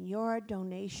and your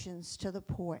donations to the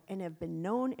poor, and have been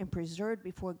known and preserved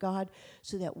before God,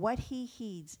 so that what he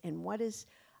heeds and what is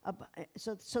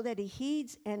so that he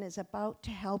heeds and is about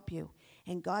to help you.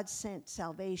 And God sent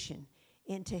salvation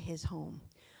into his home.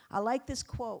 I like this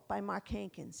quote by Mark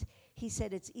Hankins. He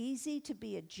said, it's easy to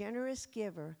be a generous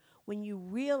giver when you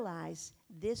realize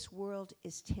this world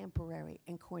is temporary.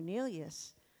 And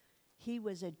Cornelius, He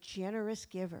was a generous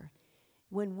giver.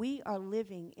 When we are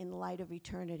living in light of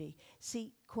eternity.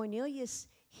 See, Cornelius,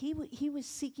 he was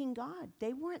seeking God.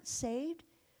 They weren't saved,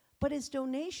 but his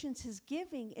donations, his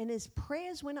giving, and his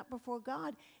prayers went up before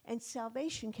God, and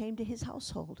salvation came to his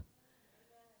household.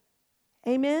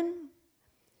 Amen?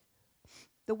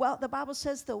 The Bible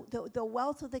says the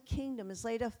wealth of the kingdom is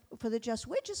laid up for the just.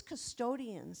 We're just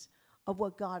custodians of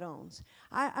what God owns.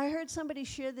 I heard somebody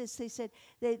share this. They said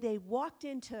they walked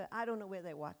into, I don't know where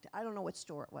they walked. I don't know what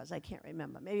store it was. I can't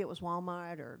remember. Maybe it was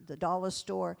Walmart or the dollar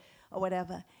store or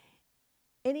whatever.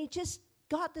 And he just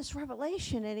got this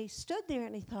revelation, and he stood there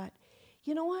and he thought,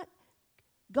 you know what?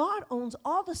 God owns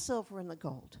all the silver and the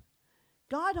gold.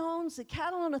 God owns the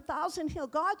cattle on 1,000 hills.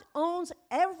 God owns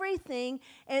everything,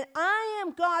 and I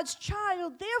am God's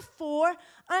child. Therefore,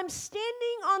 I'm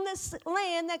standing on this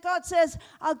land that God says,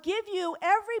 I'll give you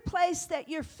every place that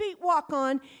your feet walk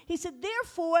on. He said,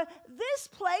 therefore, this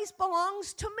place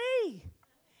belongs to me.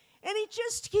 And it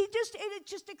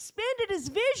just expanded his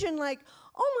vision like,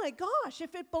 oh my gosh,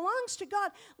 if it belongs to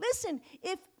God. Listen,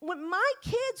 when my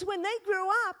kids, when they grew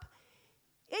up,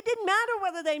 it didn't matter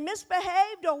whether they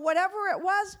misbehaved or whatever it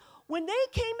was. When they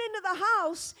came into the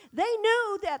house, they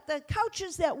knew that the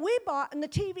couches that we bought and the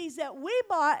TVs that we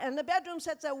bought and the bedroom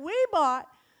sets that we bought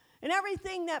and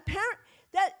everything that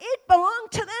it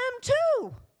belonged to them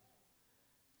too.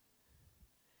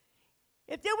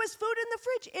 If there was food in the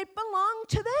fridge, it belonged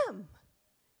to them.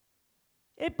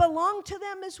 It belonged to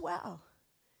them as well.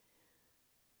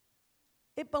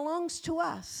 It belongs to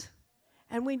us.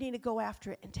 And we need to go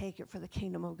after it and take it for the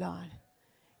kingdom of God.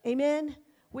 Amen?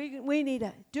 We need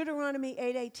to. Deuteronomy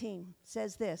 8:18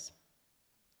 says this.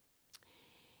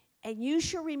 And you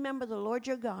shall remember the Lord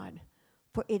your God,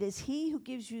 for it is he who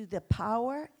gives you the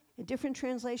power. In different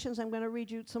translations, I'm going to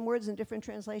read you some words in different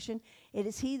translation. It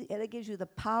is he that gives you the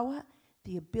power,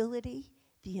 the ability,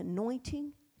 the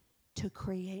anointing to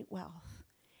create wealth,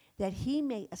 that he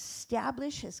may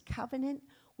establish his covenant,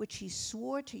 which he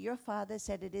swore to your fathers,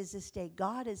 said it is this day.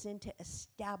 God is into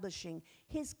establishing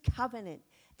his covenant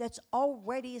that's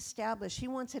already established. He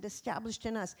wants it established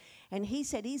in us. And he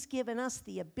said he's given us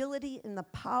the ability and the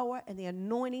power and the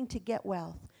anointing to get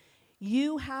wealth.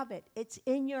 You have it. It's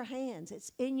in your hands.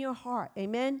 It's in your heart.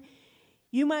 Amen?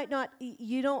 You might not,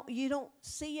 you don't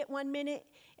see it one minute,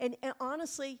 and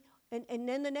honestly, and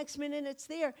then the next minute it's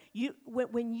there.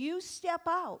 When you step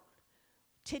out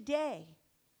today,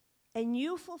 and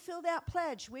you fulfill that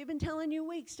pledge, we've been telling you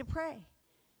weeks to pray.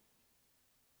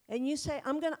 And you say,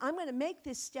 I'm gonna make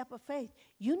this step of faith.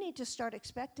 You need to start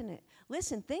expecting it.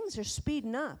 Listen, things are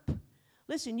speeding up.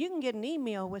 Listen, you can get an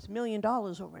email with $1 million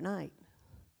overnight.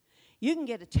 You can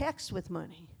get a text with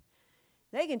money.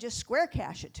 They can just square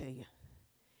cash it to you.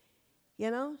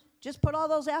 You know, just put all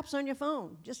those apps on your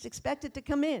phone. Just expect it to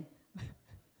come in.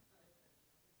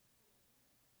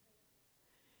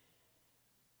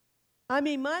 I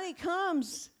mean, money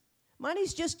comes.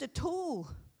 Money's just a tool.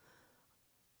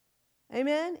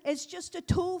 Amen? It's just a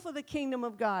tool for the kingdom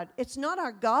of God. It's not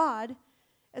our God.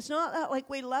 It's not that like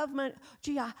we love money.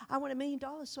 Gee, I want $1 million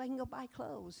so I can go buy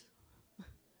clothes.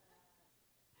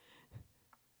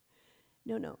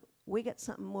 No. We got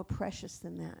something more precious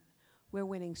than that. We're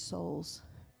winning souls.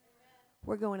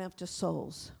 We're going after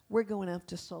souls. We're going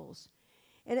after souls.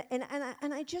 And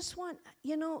I just want,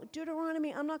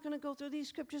 Deuteronomy, I'm not going to go through these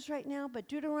scriptures right now, but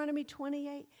Deuteronomy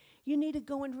 28, you need to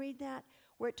go and read that,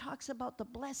 where it talks about the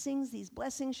blessings. These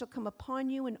blessings shall come upon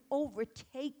you and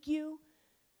overtake you.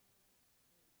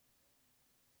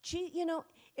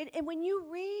 And when you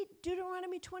read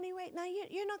Deuteronomy 28, now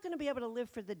you're not going to be able to live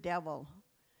for the devil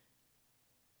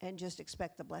and just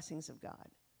expect the blessings of God.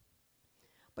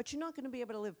 But you're not going to be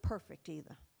able to live perfect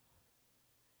either.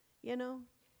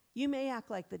 You may act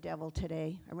like the devil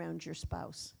today around your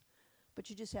spouse, but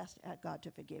you just ask God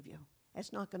to forgive you.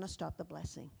 It's not going to stop the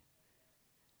blessing.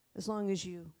 As long as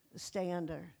you stay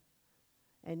under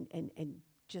and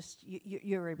just,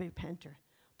 you're a repenter.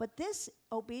 But this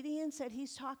obedience that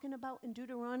he's talking about in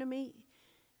Deuteronomy,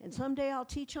 and someday I'll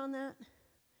teach on that,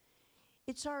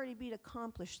 it's already been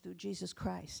accomplished through Jesus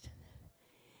Christ.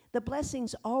 The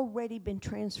blessing's already been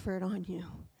transferred on you.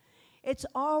 It's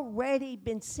already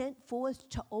been sent forth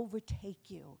to overtake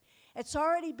you. It's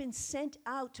already been sent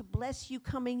out to bless you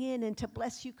coming in and to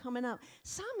bless you coming out.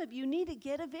 Some of you need to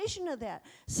get a vision of that.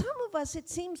 Some of us, it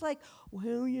seems like,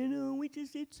 well,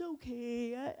 it's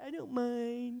okay. I don't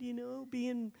mind,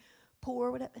 being poor,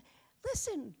 whatever.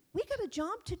 Listen, we got a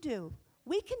job to do.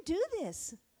 We can do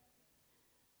this.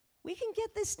 We can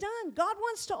get this done. God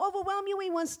wants to overwhelm you. He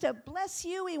wants to bless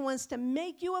you. He wants to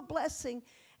make you a blessing.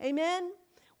 Amen?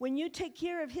 When you take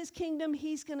care of his kingdom,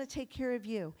 he's going to take care of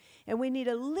you. And we need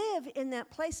to live in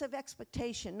that place of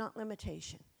expectation, not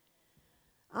limitation.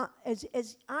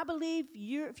 As I believe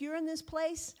if you're in this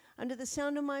place, under the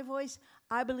sound of my voice,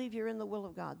 I believe you're in the will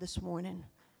of God this morning.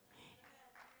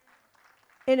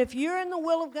 And if you're in the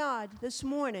will of God this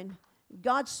morning,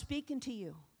 God's speaking to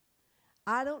you.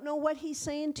 I don't know what he's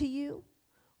saying to you.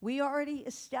 We already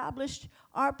established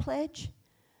our pledge.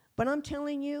 But I'm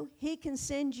telling you, he can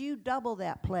send you double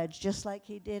that pledge just like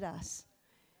he did us.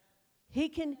 He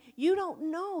can, you don't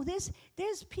know.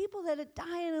 There's people that are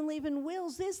dying and leaving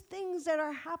wills. There's things that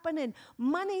are happening.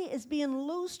 Money is being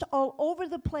loosed all over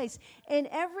the place. And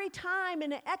every time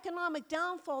in an economic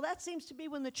downfall, that seems to be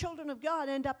when the children of God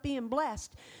end up being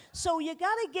blessed. So you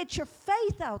got to get your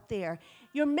faith out there.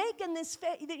 You're making this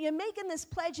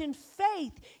pledge in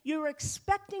faith. You're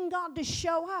expecting God to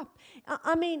show up.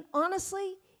 I mean,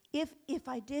 honestly,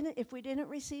 If we didn't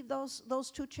receive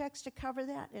those 2 checks to cover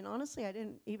that, and honestly, I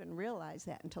didn't even realize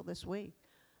that until this week.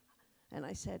 And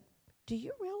I said, do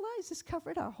you realize this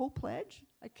covered our whole pledge?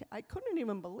 I couldn't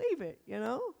even believe it, you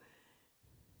know?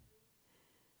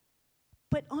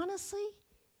 But honestly,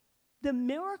 the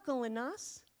miracle in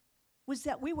us was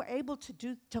that we were able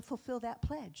to fulfill that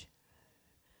pledge.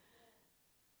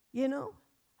 You know?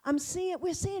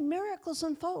 We're seeing miracles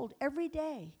unfold every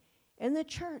day. In the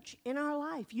church, in our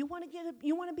life, you want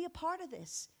to be a part of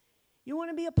this. You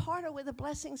want to be a part of where the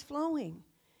blessing's flowing.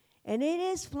 And it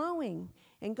is flowing.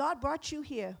 And God brought you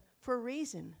here for a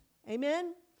reason.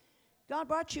 Amen? God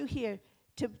brought you here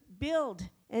to build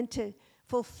and to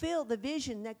fulfill the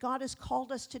vision that God has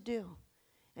called us to do.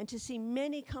 And to see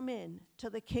many come in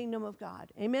to the kingdom of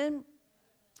God. Amen?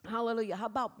 Hallelujah. How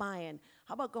about buying?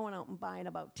 How about going out and buying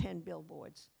about 10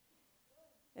 billboards?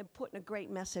 And putting a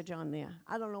great message on there.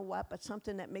 I don't know what, but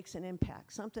something that makes an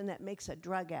impact. Something that makes a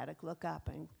drug addict look up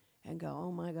and go,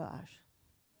 oh my gosh.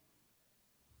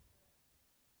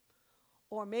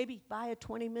 Or maybe buy a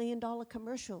 $20 million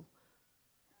commercial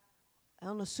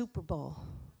on the Super Bowl.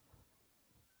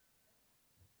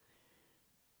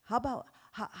 How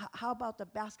about the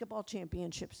basketball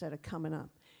championships that are coming up?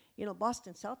 You know,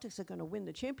 Boston Celtics are going to win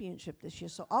the championship this year,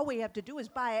 so all we have to do is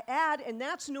buy an ad, and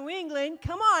that's New England.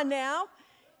 Come on now.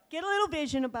 Get a little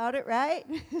vision about it, right?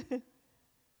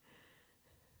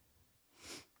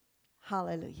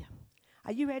 Hallelujah.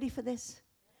 Are you ready for this?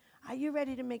 Are you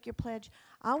ready to make your pledge?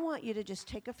 I want you to just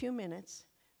take a few minutes.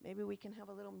 Maybe we can have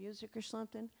a little music or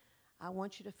something. I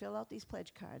want you to fill out these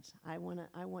pledge cards. I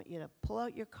want you to pull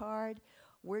out your card.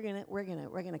 We're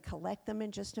gonna collect them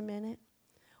in just a minute.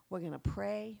 We're gonna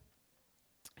pray,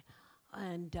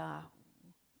 and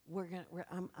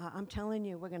I'm telling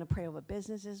you, we're going to pray over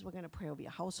businesses. We're going to pray over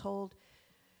your household.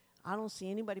 I don't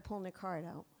see anybody pulling their card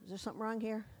out. Is there something wrong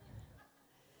here?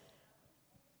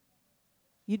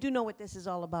 You do know what this is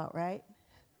all about, right?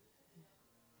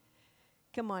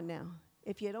 Come on now.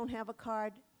 If you don't have a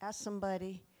card, ask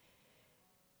somebody.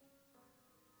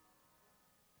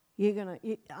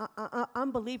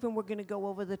 I'm believing we're going to go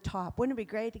over the top. Wouldn't it be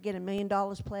great to get $1 million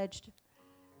pledged?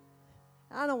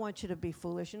 I don't want you to be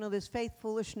foolish. You know, there's faith,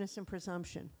 foolishness, and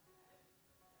presumption.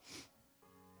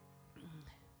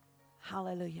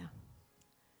 Hallelujah.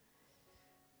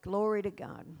 Glory to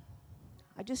God.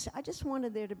 I just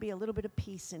wanted there to be a little bit of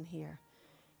peace in here.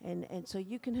 And so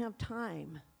you can have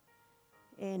time.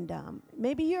 And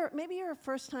maybe you're a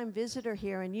first-time visitor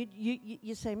here, and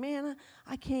you say, man,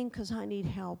 I came because I need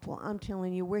help. Well, I'm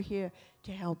telling you, we're here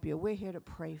to help you. We're here to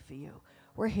pray for you.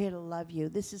 We're here to love you.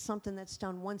 This is something that's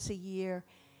done once a year,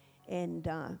 and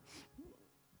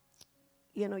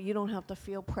you don't have to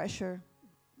feel pressure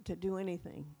to do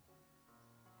anything.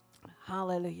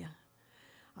 Hallelujah.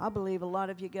 I believe a lot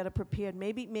of you got it prepared.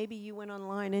 Maybe you went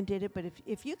online and did it, but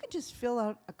if you could just fill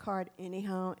out a card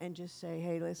anyhow and just say,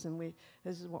 hey, listen,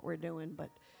 this is what we're doing, but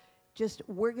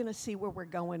we're going to see where we're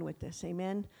going with this.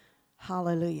 Amen?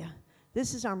 Hallelujah.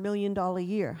 This is our $1 million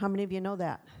year. How many of you know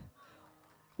that?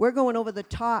 We're going over the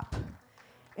top.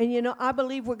 And, I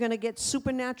believe we're going to get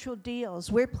supernatural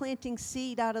deals. We're planting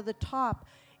seed out of the top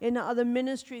in other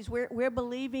ministries. We're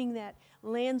believing that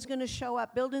land's going to show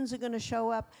up, buildings are going to show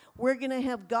up. We're going to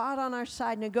have God on our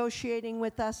side negotiating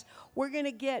with us. We're going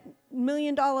to get $1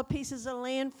 million pieces of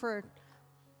land for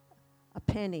a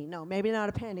penny. No, maybe not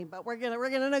a penny, but we're going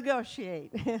to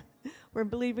negotiate. We're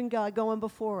believing God going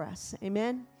before us.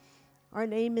 Amen? Our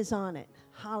name is on it.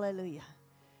 Hallelujah.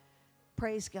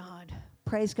 Praise God.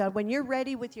 Praise God. When you're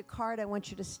ready with your card, I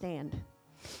want you to stand.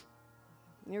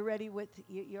 You're ready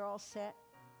you're all set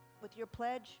with your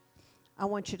pledge? I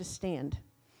want you to stand.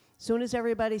 As soon as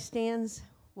everybody stands,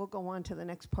 we'll go on to the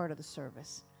next part of the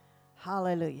service.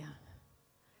 Hallelujah.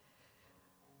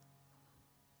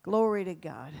 Glory to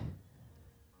God.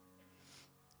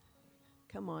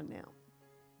 Come on now.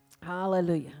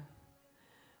 Hallelujah.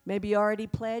 Maybe you already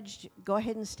pledged. Go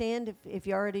ahead and stand if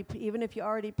you already, even if you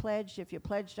already pledged, if you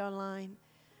pledged online.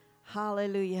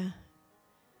 Hallelujah.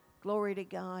 Glory to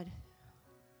God.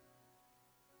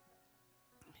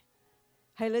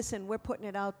 Hey, listen, we're putting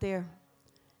it out there.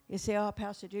 You say, oh,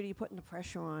 Pastor Judy, you're putting the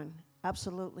pressure on.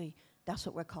 Absolutely. That's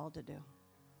what we're called to do.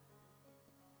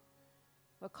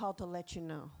 We're called to let you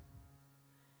know.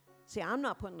 See, I'm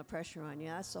not putting the pressure on you.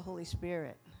 That's the Holy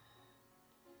Spirit.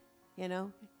 You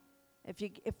know, if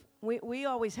we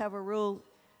always have a rule,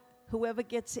 whoever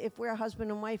gets, if we're a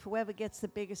husband and wife, whoever gets the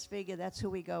biggest figure, that's who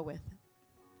we go with.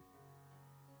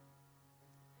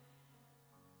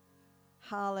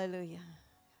 Hallelujah.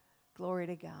 Glory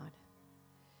to God.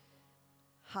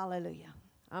 Hallelujah.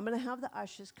 I'm going to have the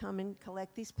ushers come and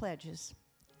collect these pledges,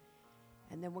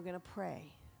 and then we're going to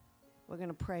pray. We're going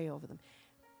to pray over them.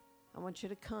 I want you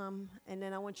to come, and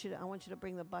then I want you to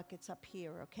bring the buckets up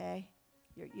here, okay?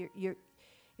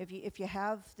 If you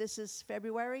have, this is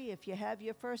February, if you have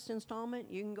your first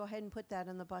installment, you can go ahead and put that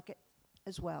in the bucket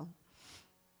as well.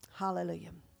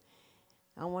 Hallelujah.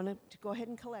 I want to go ahead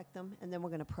and collect them, and then we're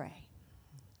going to pray.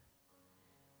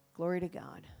 Glory to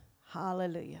God.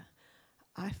 Hallelujah.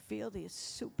 I feel the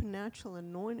supernatural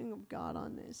anointing of God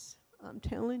on this. I'm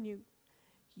telling you,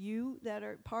 you that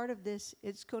are part of this,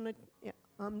 it's going to,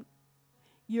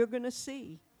 you're going to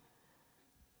see.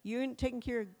 You're taking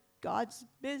care of God's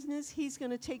business. He's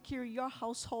going to take care of your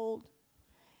household.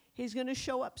 He's going to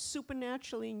show up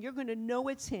supernaturally, and you're going to know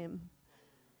it's Him.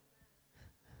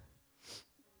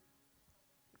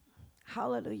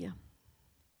 Hallelujah.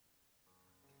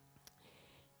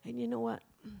 And you know what?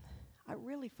 I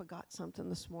really forgot something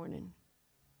this morning.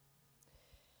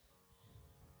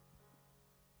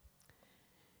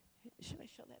 Should I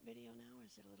show that video now, or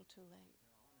is it a little too late?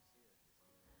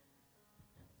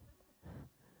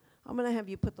 I'm going to have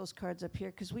you put those cards up here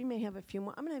because we may have a few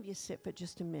more. I'm going to have you sit for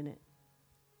just a minute.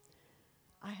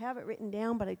 I have it written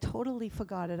down, but I totally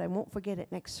forgot it. I won't forget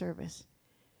it next service.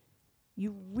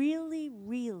 You really,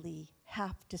 really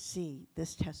have to see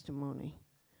this testimony.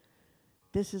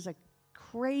 This is a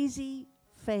crazy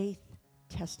faith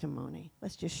testimony.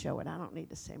 Let's just show it. I don't need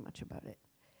to say much about it.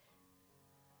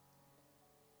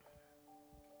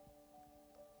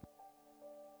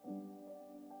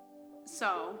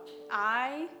 So,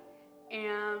 I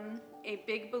am a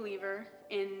big believer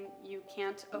in you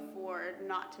can't afford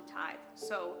not to tithe.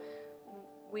 So,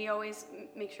 we always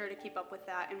make sure to keep up with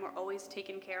that, and we're always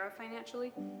taken care of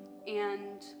financially.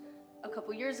 And a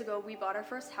couple years ago, we bought our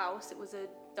first house. It was a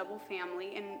double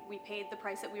family, and we paid the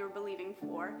price that we were believing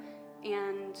for,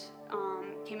 and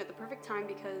came at the perfect time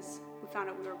because we found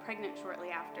out we were pregnant shortly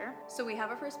after. So we have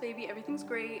our first baby, everything's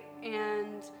great,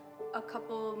 and a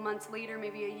couple months later,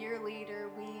 maybe a year later,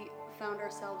 we found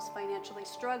ourselves financially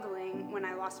struggling when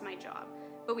I lost my job.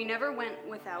 But we never went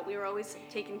without. We were always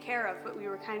taken care of, but we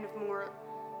were kind of more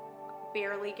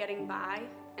barely getting by.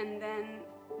 And then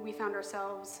we found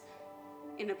ourselves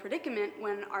in a predicament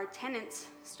when our tenants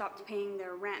stopped paying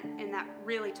their rent, and that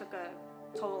really took a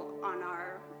toll on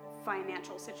our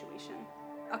financial situation.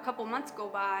 A couple months go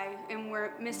by, and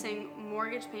we're missing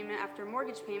mortgage payment after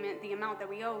mortgage payment. The amount that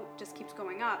we owe just keeps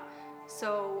going up.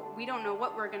 So we don't know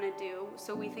what we're gonna do.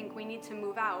 So we think we need to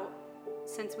move out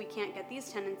since we can't get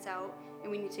these tenants out,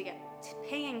 and we need to get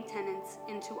paying tenants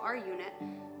into our unit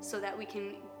so that we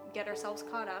can get ourselves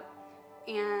caught up.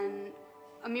 And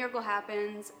a miracle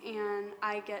happens, and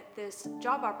I get this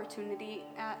job opportunity.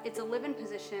 It's a live-in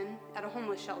position at a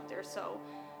homeless shelter. So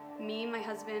me, my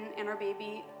husband, and our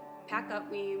baby pack up.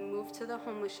 We move to the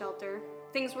homeless shelter.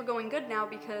 Things were going good now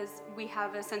because we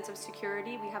have a sense of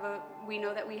security. We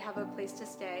know that we have a place to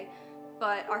stay,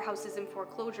 but our house is in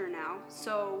foreclosure now.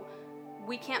 So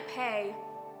we can't pay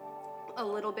a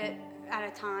little bit at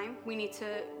a time. We need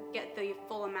to get the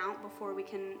full amount before we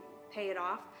can pay it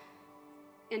off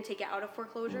and take it out of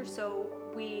foreclosure. So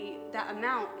that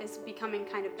amount is becoming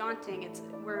kind of daunting.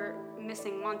 We're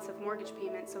missing months of mortgage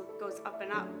payments, so it goes up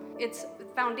and up. It's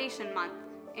foundation month,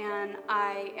 and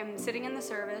I am sitting in the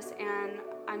service, and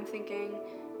I'm thinking,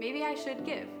 maybe I should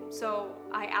give. So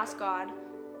I asked God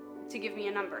to give me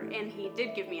a number, and He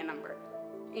did give me a number.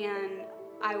 And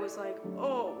I was like,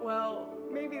 oh, well,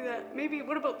 maybe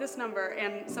what about this number?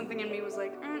 And something in me was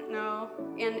like, no.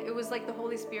 And it was like the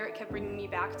Holy Spirit kept bringing me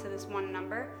back to this one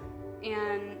number.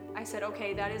 And I said,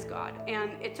 okay, that is God.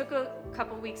 And it took a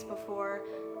couple weeks before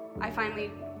I finally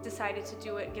decided to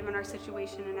do it, given our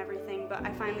situation and everything. But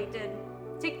I finally did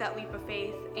take that leap of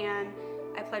faith, and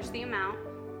I pledged the amount.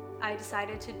 I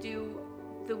decided to do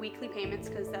the weekly payments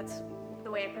because that's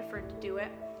the way I preferred to do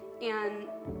it. And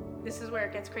this is where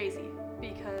it gets crazy,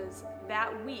 because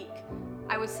that week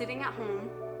I was sitting at home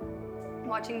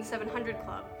watching the 700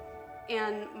 Club,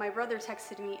 and my brother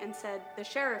texted me and said, the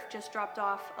sheriff just dropped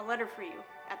off a letter for you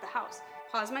at the house.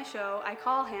 Pause my show, I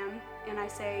call him, and I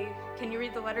say, can you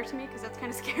read the letter to me? Because that's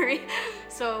kind of scary.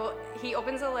 So he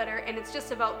opens the letter, and it's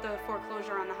just about the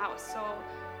foreclosure on the house. So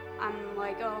I'm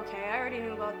like, oh, okay, I already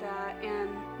knew about that. And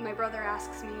my brother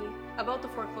asks me about the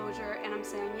foreclosure, and I'm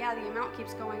saying, yeah, the amount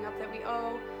keeps going up that we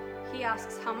owe. He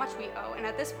asks how much we owe, and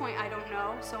at this point, I don't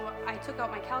know. So I took out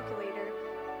my calculator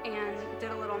and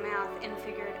did a little math and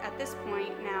figured at this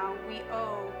point now we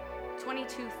owe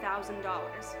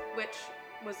 $22,000, which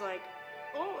was like,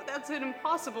 oh, that's an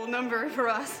impossible number for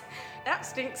us. That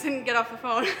stinks, and get off the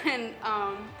phone. And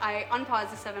I unpause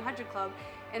the 700 Club,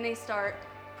 and they start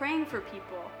praying for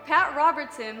people. Pat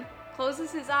Robertson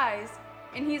closes his eyes,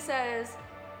 and he says,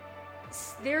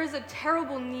 there is a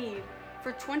terrible need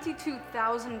for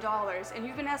 $22,000, and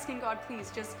you've been asking God,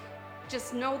 please,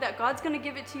 just know that God's going to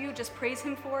give it to you. Just praise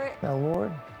him for it. Now,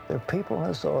 Lord, there are people in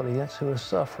this audience who are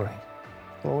suffering.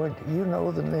 Lord, you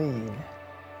know the need.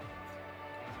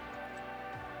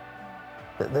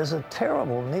 There's a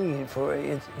terrible need for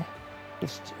it.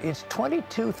 It's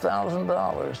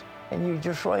 $22,000, and you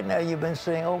just right now you've been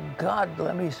saying, oh God,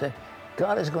 let me say,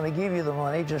 God is going to give you the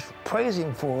money. Just praise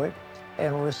him for it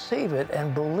and receive it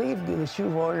and believe that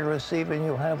you've already received it and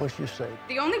you'll have what you say.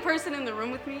 The only person in the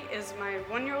room with me is my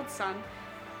 1-year-old son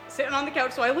sitting on the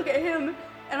couch. So I look at him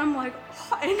and I'm like,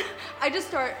 oh, and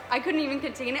I couldn't even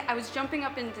contain it. I was jumping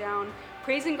up and down,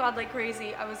 praising God like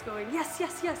crazy. I was going, yes,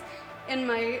 yes, yes. And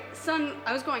my son,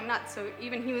 I was going nuts. So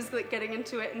even he was like getting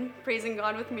into it and praising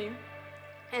God with me.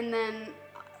 And then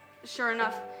sure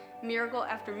enough, miracle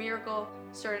after miracle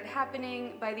started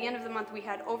happening. By the end of the month, we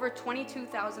had over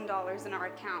 $22,000 in our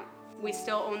account. We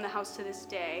still own the house to this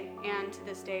day, and to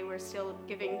this day, we're still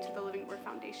giving to the Living Word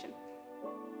Foundation.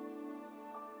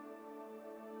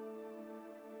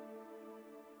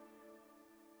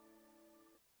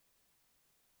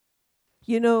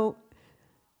 You know,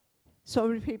 so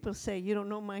many people say, you don't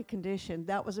know my condition.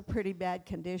 That was a pretty bad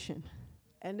condition.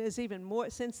 And there's even more,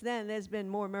 since then, there's been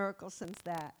more miracles since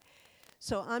that.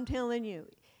 So I'm telling you,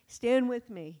 stand with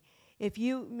me. If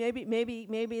you,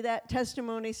 maybe that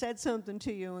testimony said something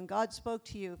to you and God spoke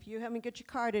to you. If you haven't got your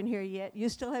card in here yet, you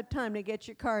still have time to get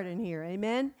your card in here.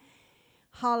 Amen?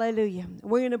 Hallelujah.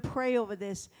 We're going to pray over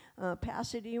this.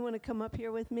 Pastor, do you want to come up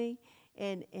here with me?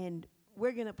 And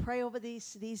we're going to pray over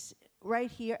these right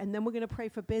here, and then we're going to pray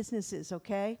for businesses,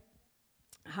 okay?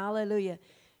 Hallelujah.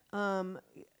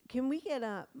 Can we get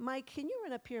Mike, can you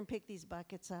run up here and pick these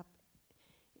buckets up?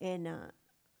 And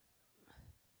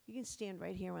you can stand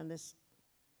right here on this.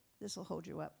 This will hold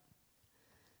you up.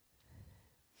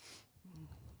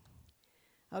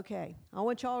 Okay. I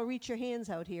want y'all to reach your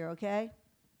hands out here, okay?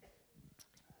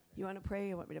 You want to pray or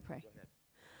you want me to pray? Go ahead.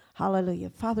 Hallelujah.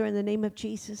 Father, in the name of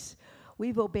Jesus,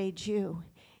 we've obeyed you,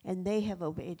 and they have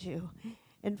obeyed you.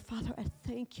 And Father, I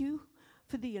thank you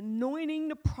for the anointing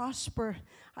to prosper.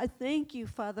 I thank you,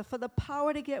 Father, for the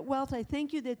power to get wealth. I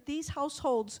thank you that these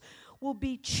households will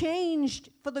be changed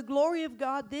for the glory of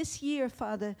God this year,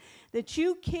 Father, that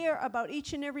you care about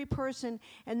each and every person,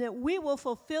 and that we will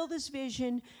fulfill this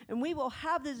vision, and we will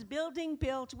have this building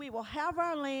built, we will have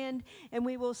our land, and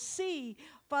we will see,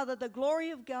 Father, the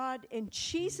glory of God. In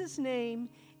Jesus' name,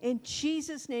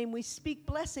 we speak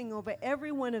blessing over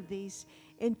every one of these.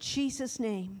 In Jesus'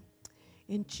 name.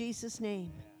 In Jesus'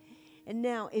 name. And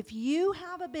now, if you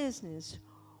have a business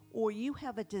or you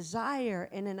have a desire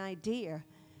and an idea,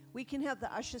 we can have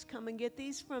the ushers come and get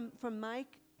these from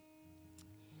Mike.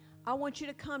 I want you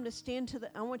to come and stand to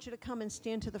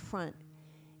the front.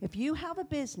 If you have a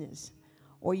business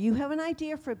or you have an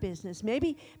idea for a business,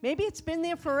 maybe it's been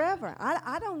there forever.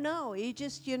 I don't know. You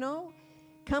just,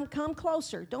 come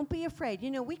closer. Don't be afraid.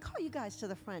 We call you guys to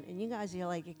the front, and you guys,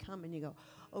 you come and you go,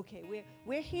 okay,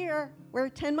 we're here. We're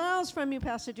 10 miles from you,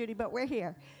 Pastor Judy, but we're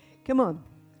here. Come on.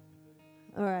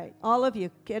 All right, all of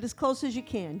you, get as close as you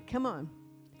can. Come on.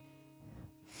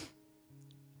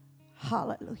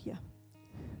 Hallelujah.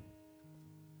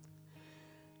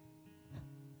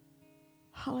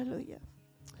 Hallelujah.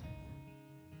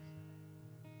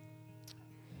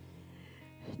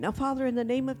 Now, Father, in the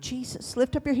name of Jesus,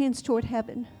 lift up your hands toward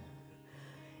heaven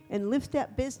and lift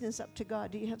that business up to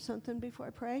God. Do you have something before I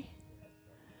pray?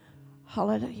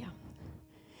 Hallelujah.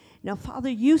 Now, Father,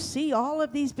 you see all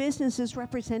of these businesses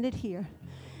represented here.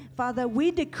 Father,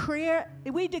 we decree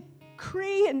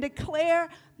decree and declare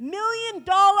 $1 million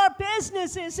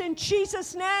businesses in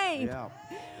Jesus' name. Yeah.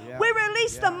 Yeah. We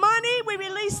release the money. We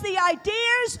release the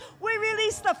ideas. We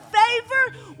release the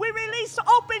favor. We release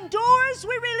open doors.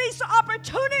 We release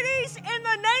opportunities in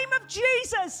the name of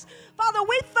Jesus. Father,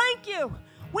 we thank you.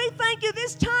 We thank you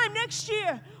this time next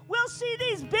year. We'll see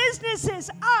these businesses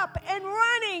up and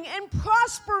running and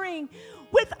prospering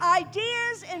with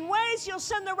ideas and ways. You'll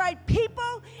send the right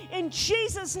people in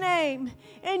Jesus' name.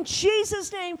 In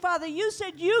Jesus' name, Father, you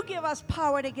said you give us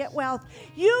power to get wealth.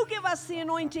 You give us the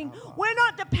anointing. We're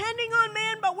not depending on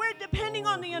man, but we're depending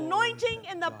on the anointing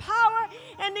and the power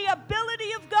and the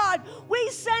ability of God. We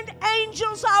send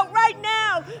angels out right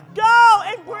now. Go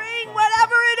and bring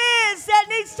whatever it is that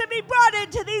needs to be brought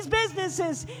into these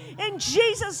businesses. In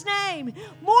Jesus' name.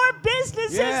 More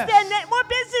businesses Yes. more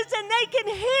business than they can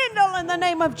handle in the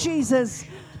name of Jesus.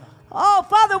 Oh,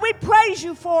 Father, we praise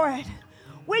you for it.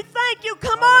 We thank you.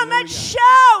 Come on, let's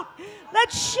shout.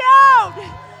 Let's shout.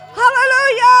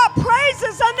 Hallelujah.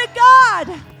 Praises unto God.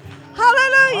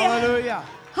 Hallelujah. Hallelujah.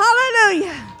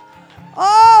 Hallelujah.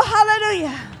 Oh,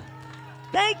 hallelujah.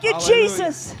 Thank you, Hallelujah.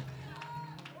 Jesus.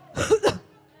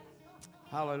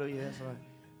 Hallelujah. That's right.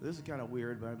 This is kind of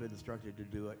weird, but I've been instructed to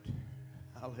do it.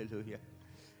 Hallelujah.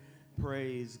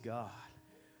 Praise God.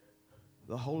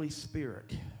 The Holy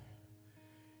Spirit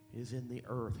is in the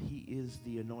earth. He is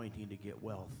the anointing to get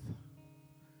wealth.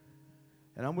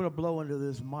 And I'm going to blow into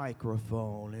this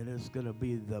microphone, and it's going to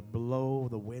be the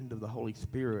wind of the Holy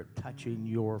Spirit touching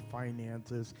your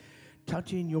finances,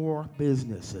 touching your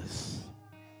businesses.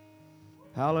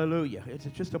 Hallelujah. It's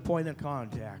just a point of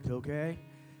contact, okay?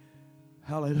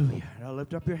 Hallelujah. Now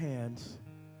lift up your hands.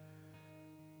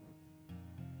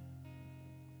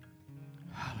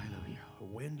 Hallelujah. The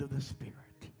wind of the Spirit.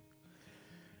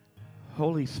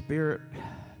 Holy Spirit,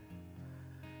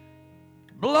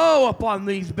 blow upon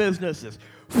these businesses.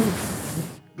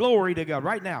 Glory to God.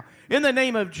 Right now, in the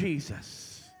name of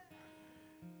Jesus.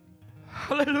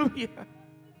 Hallelujah.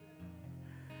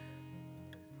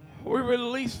 We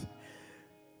release.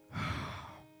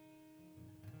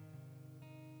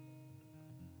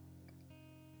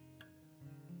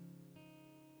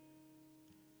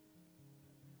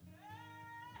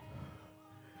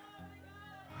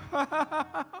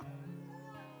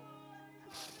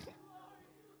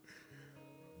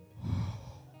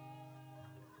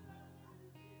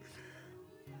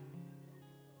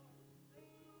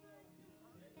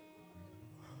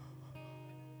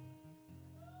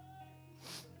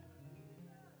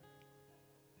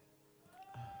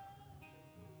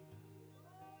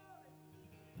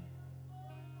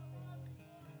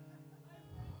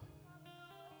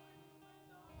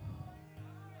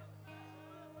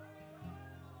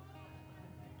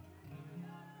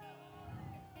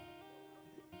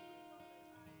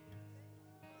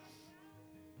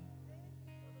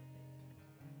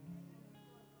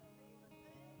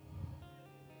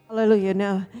 Hallelujah.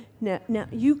 Now,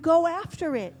 you go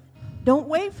after it. Don't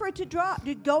wait for it to drop.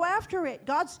 You go after it.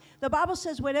 The Bible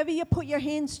says whatever you put your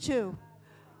hands to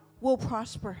will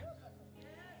prosper.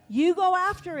 You go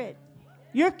after it.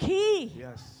 You're key.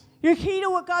 Yes. You're key to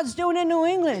what God's doing in New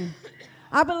England.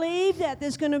 I believe that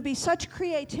there's going to be such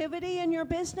creativity in your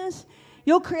business.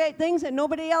 You'll create things that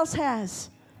nobody else has.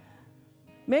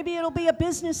 Maybe it'll be a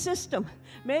business system.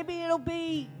 Maybe it'll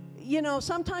be,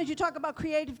 sometimes you talk about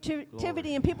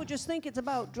creativity and people just think it's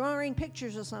about drawing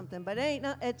pictures or something, but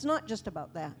it's not just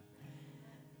about that.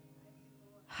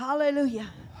 Hallelujah.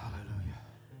 Hallelujah.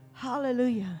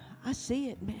 Hallelujah. I see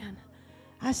it, man.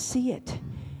 I see it.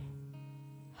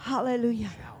 Hallelujah.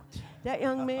 Shout. That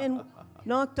young man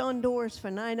knocked on doors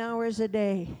for 9 hours a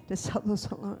day to sell those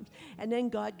alarms. And then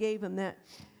God gave him that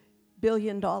 $1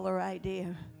 billion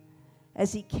idea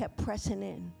as he kept pressing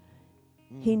in.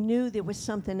 He knew there was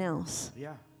something else.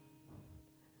 Yeah.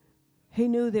 He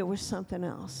knew there was something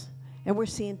else. And we're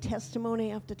seeing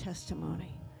testimony after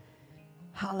testimony.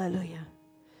 Hallelujah.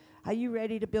 Are you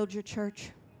ready to build your church?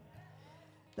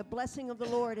 The blessing of the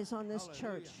Lord is on this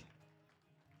church.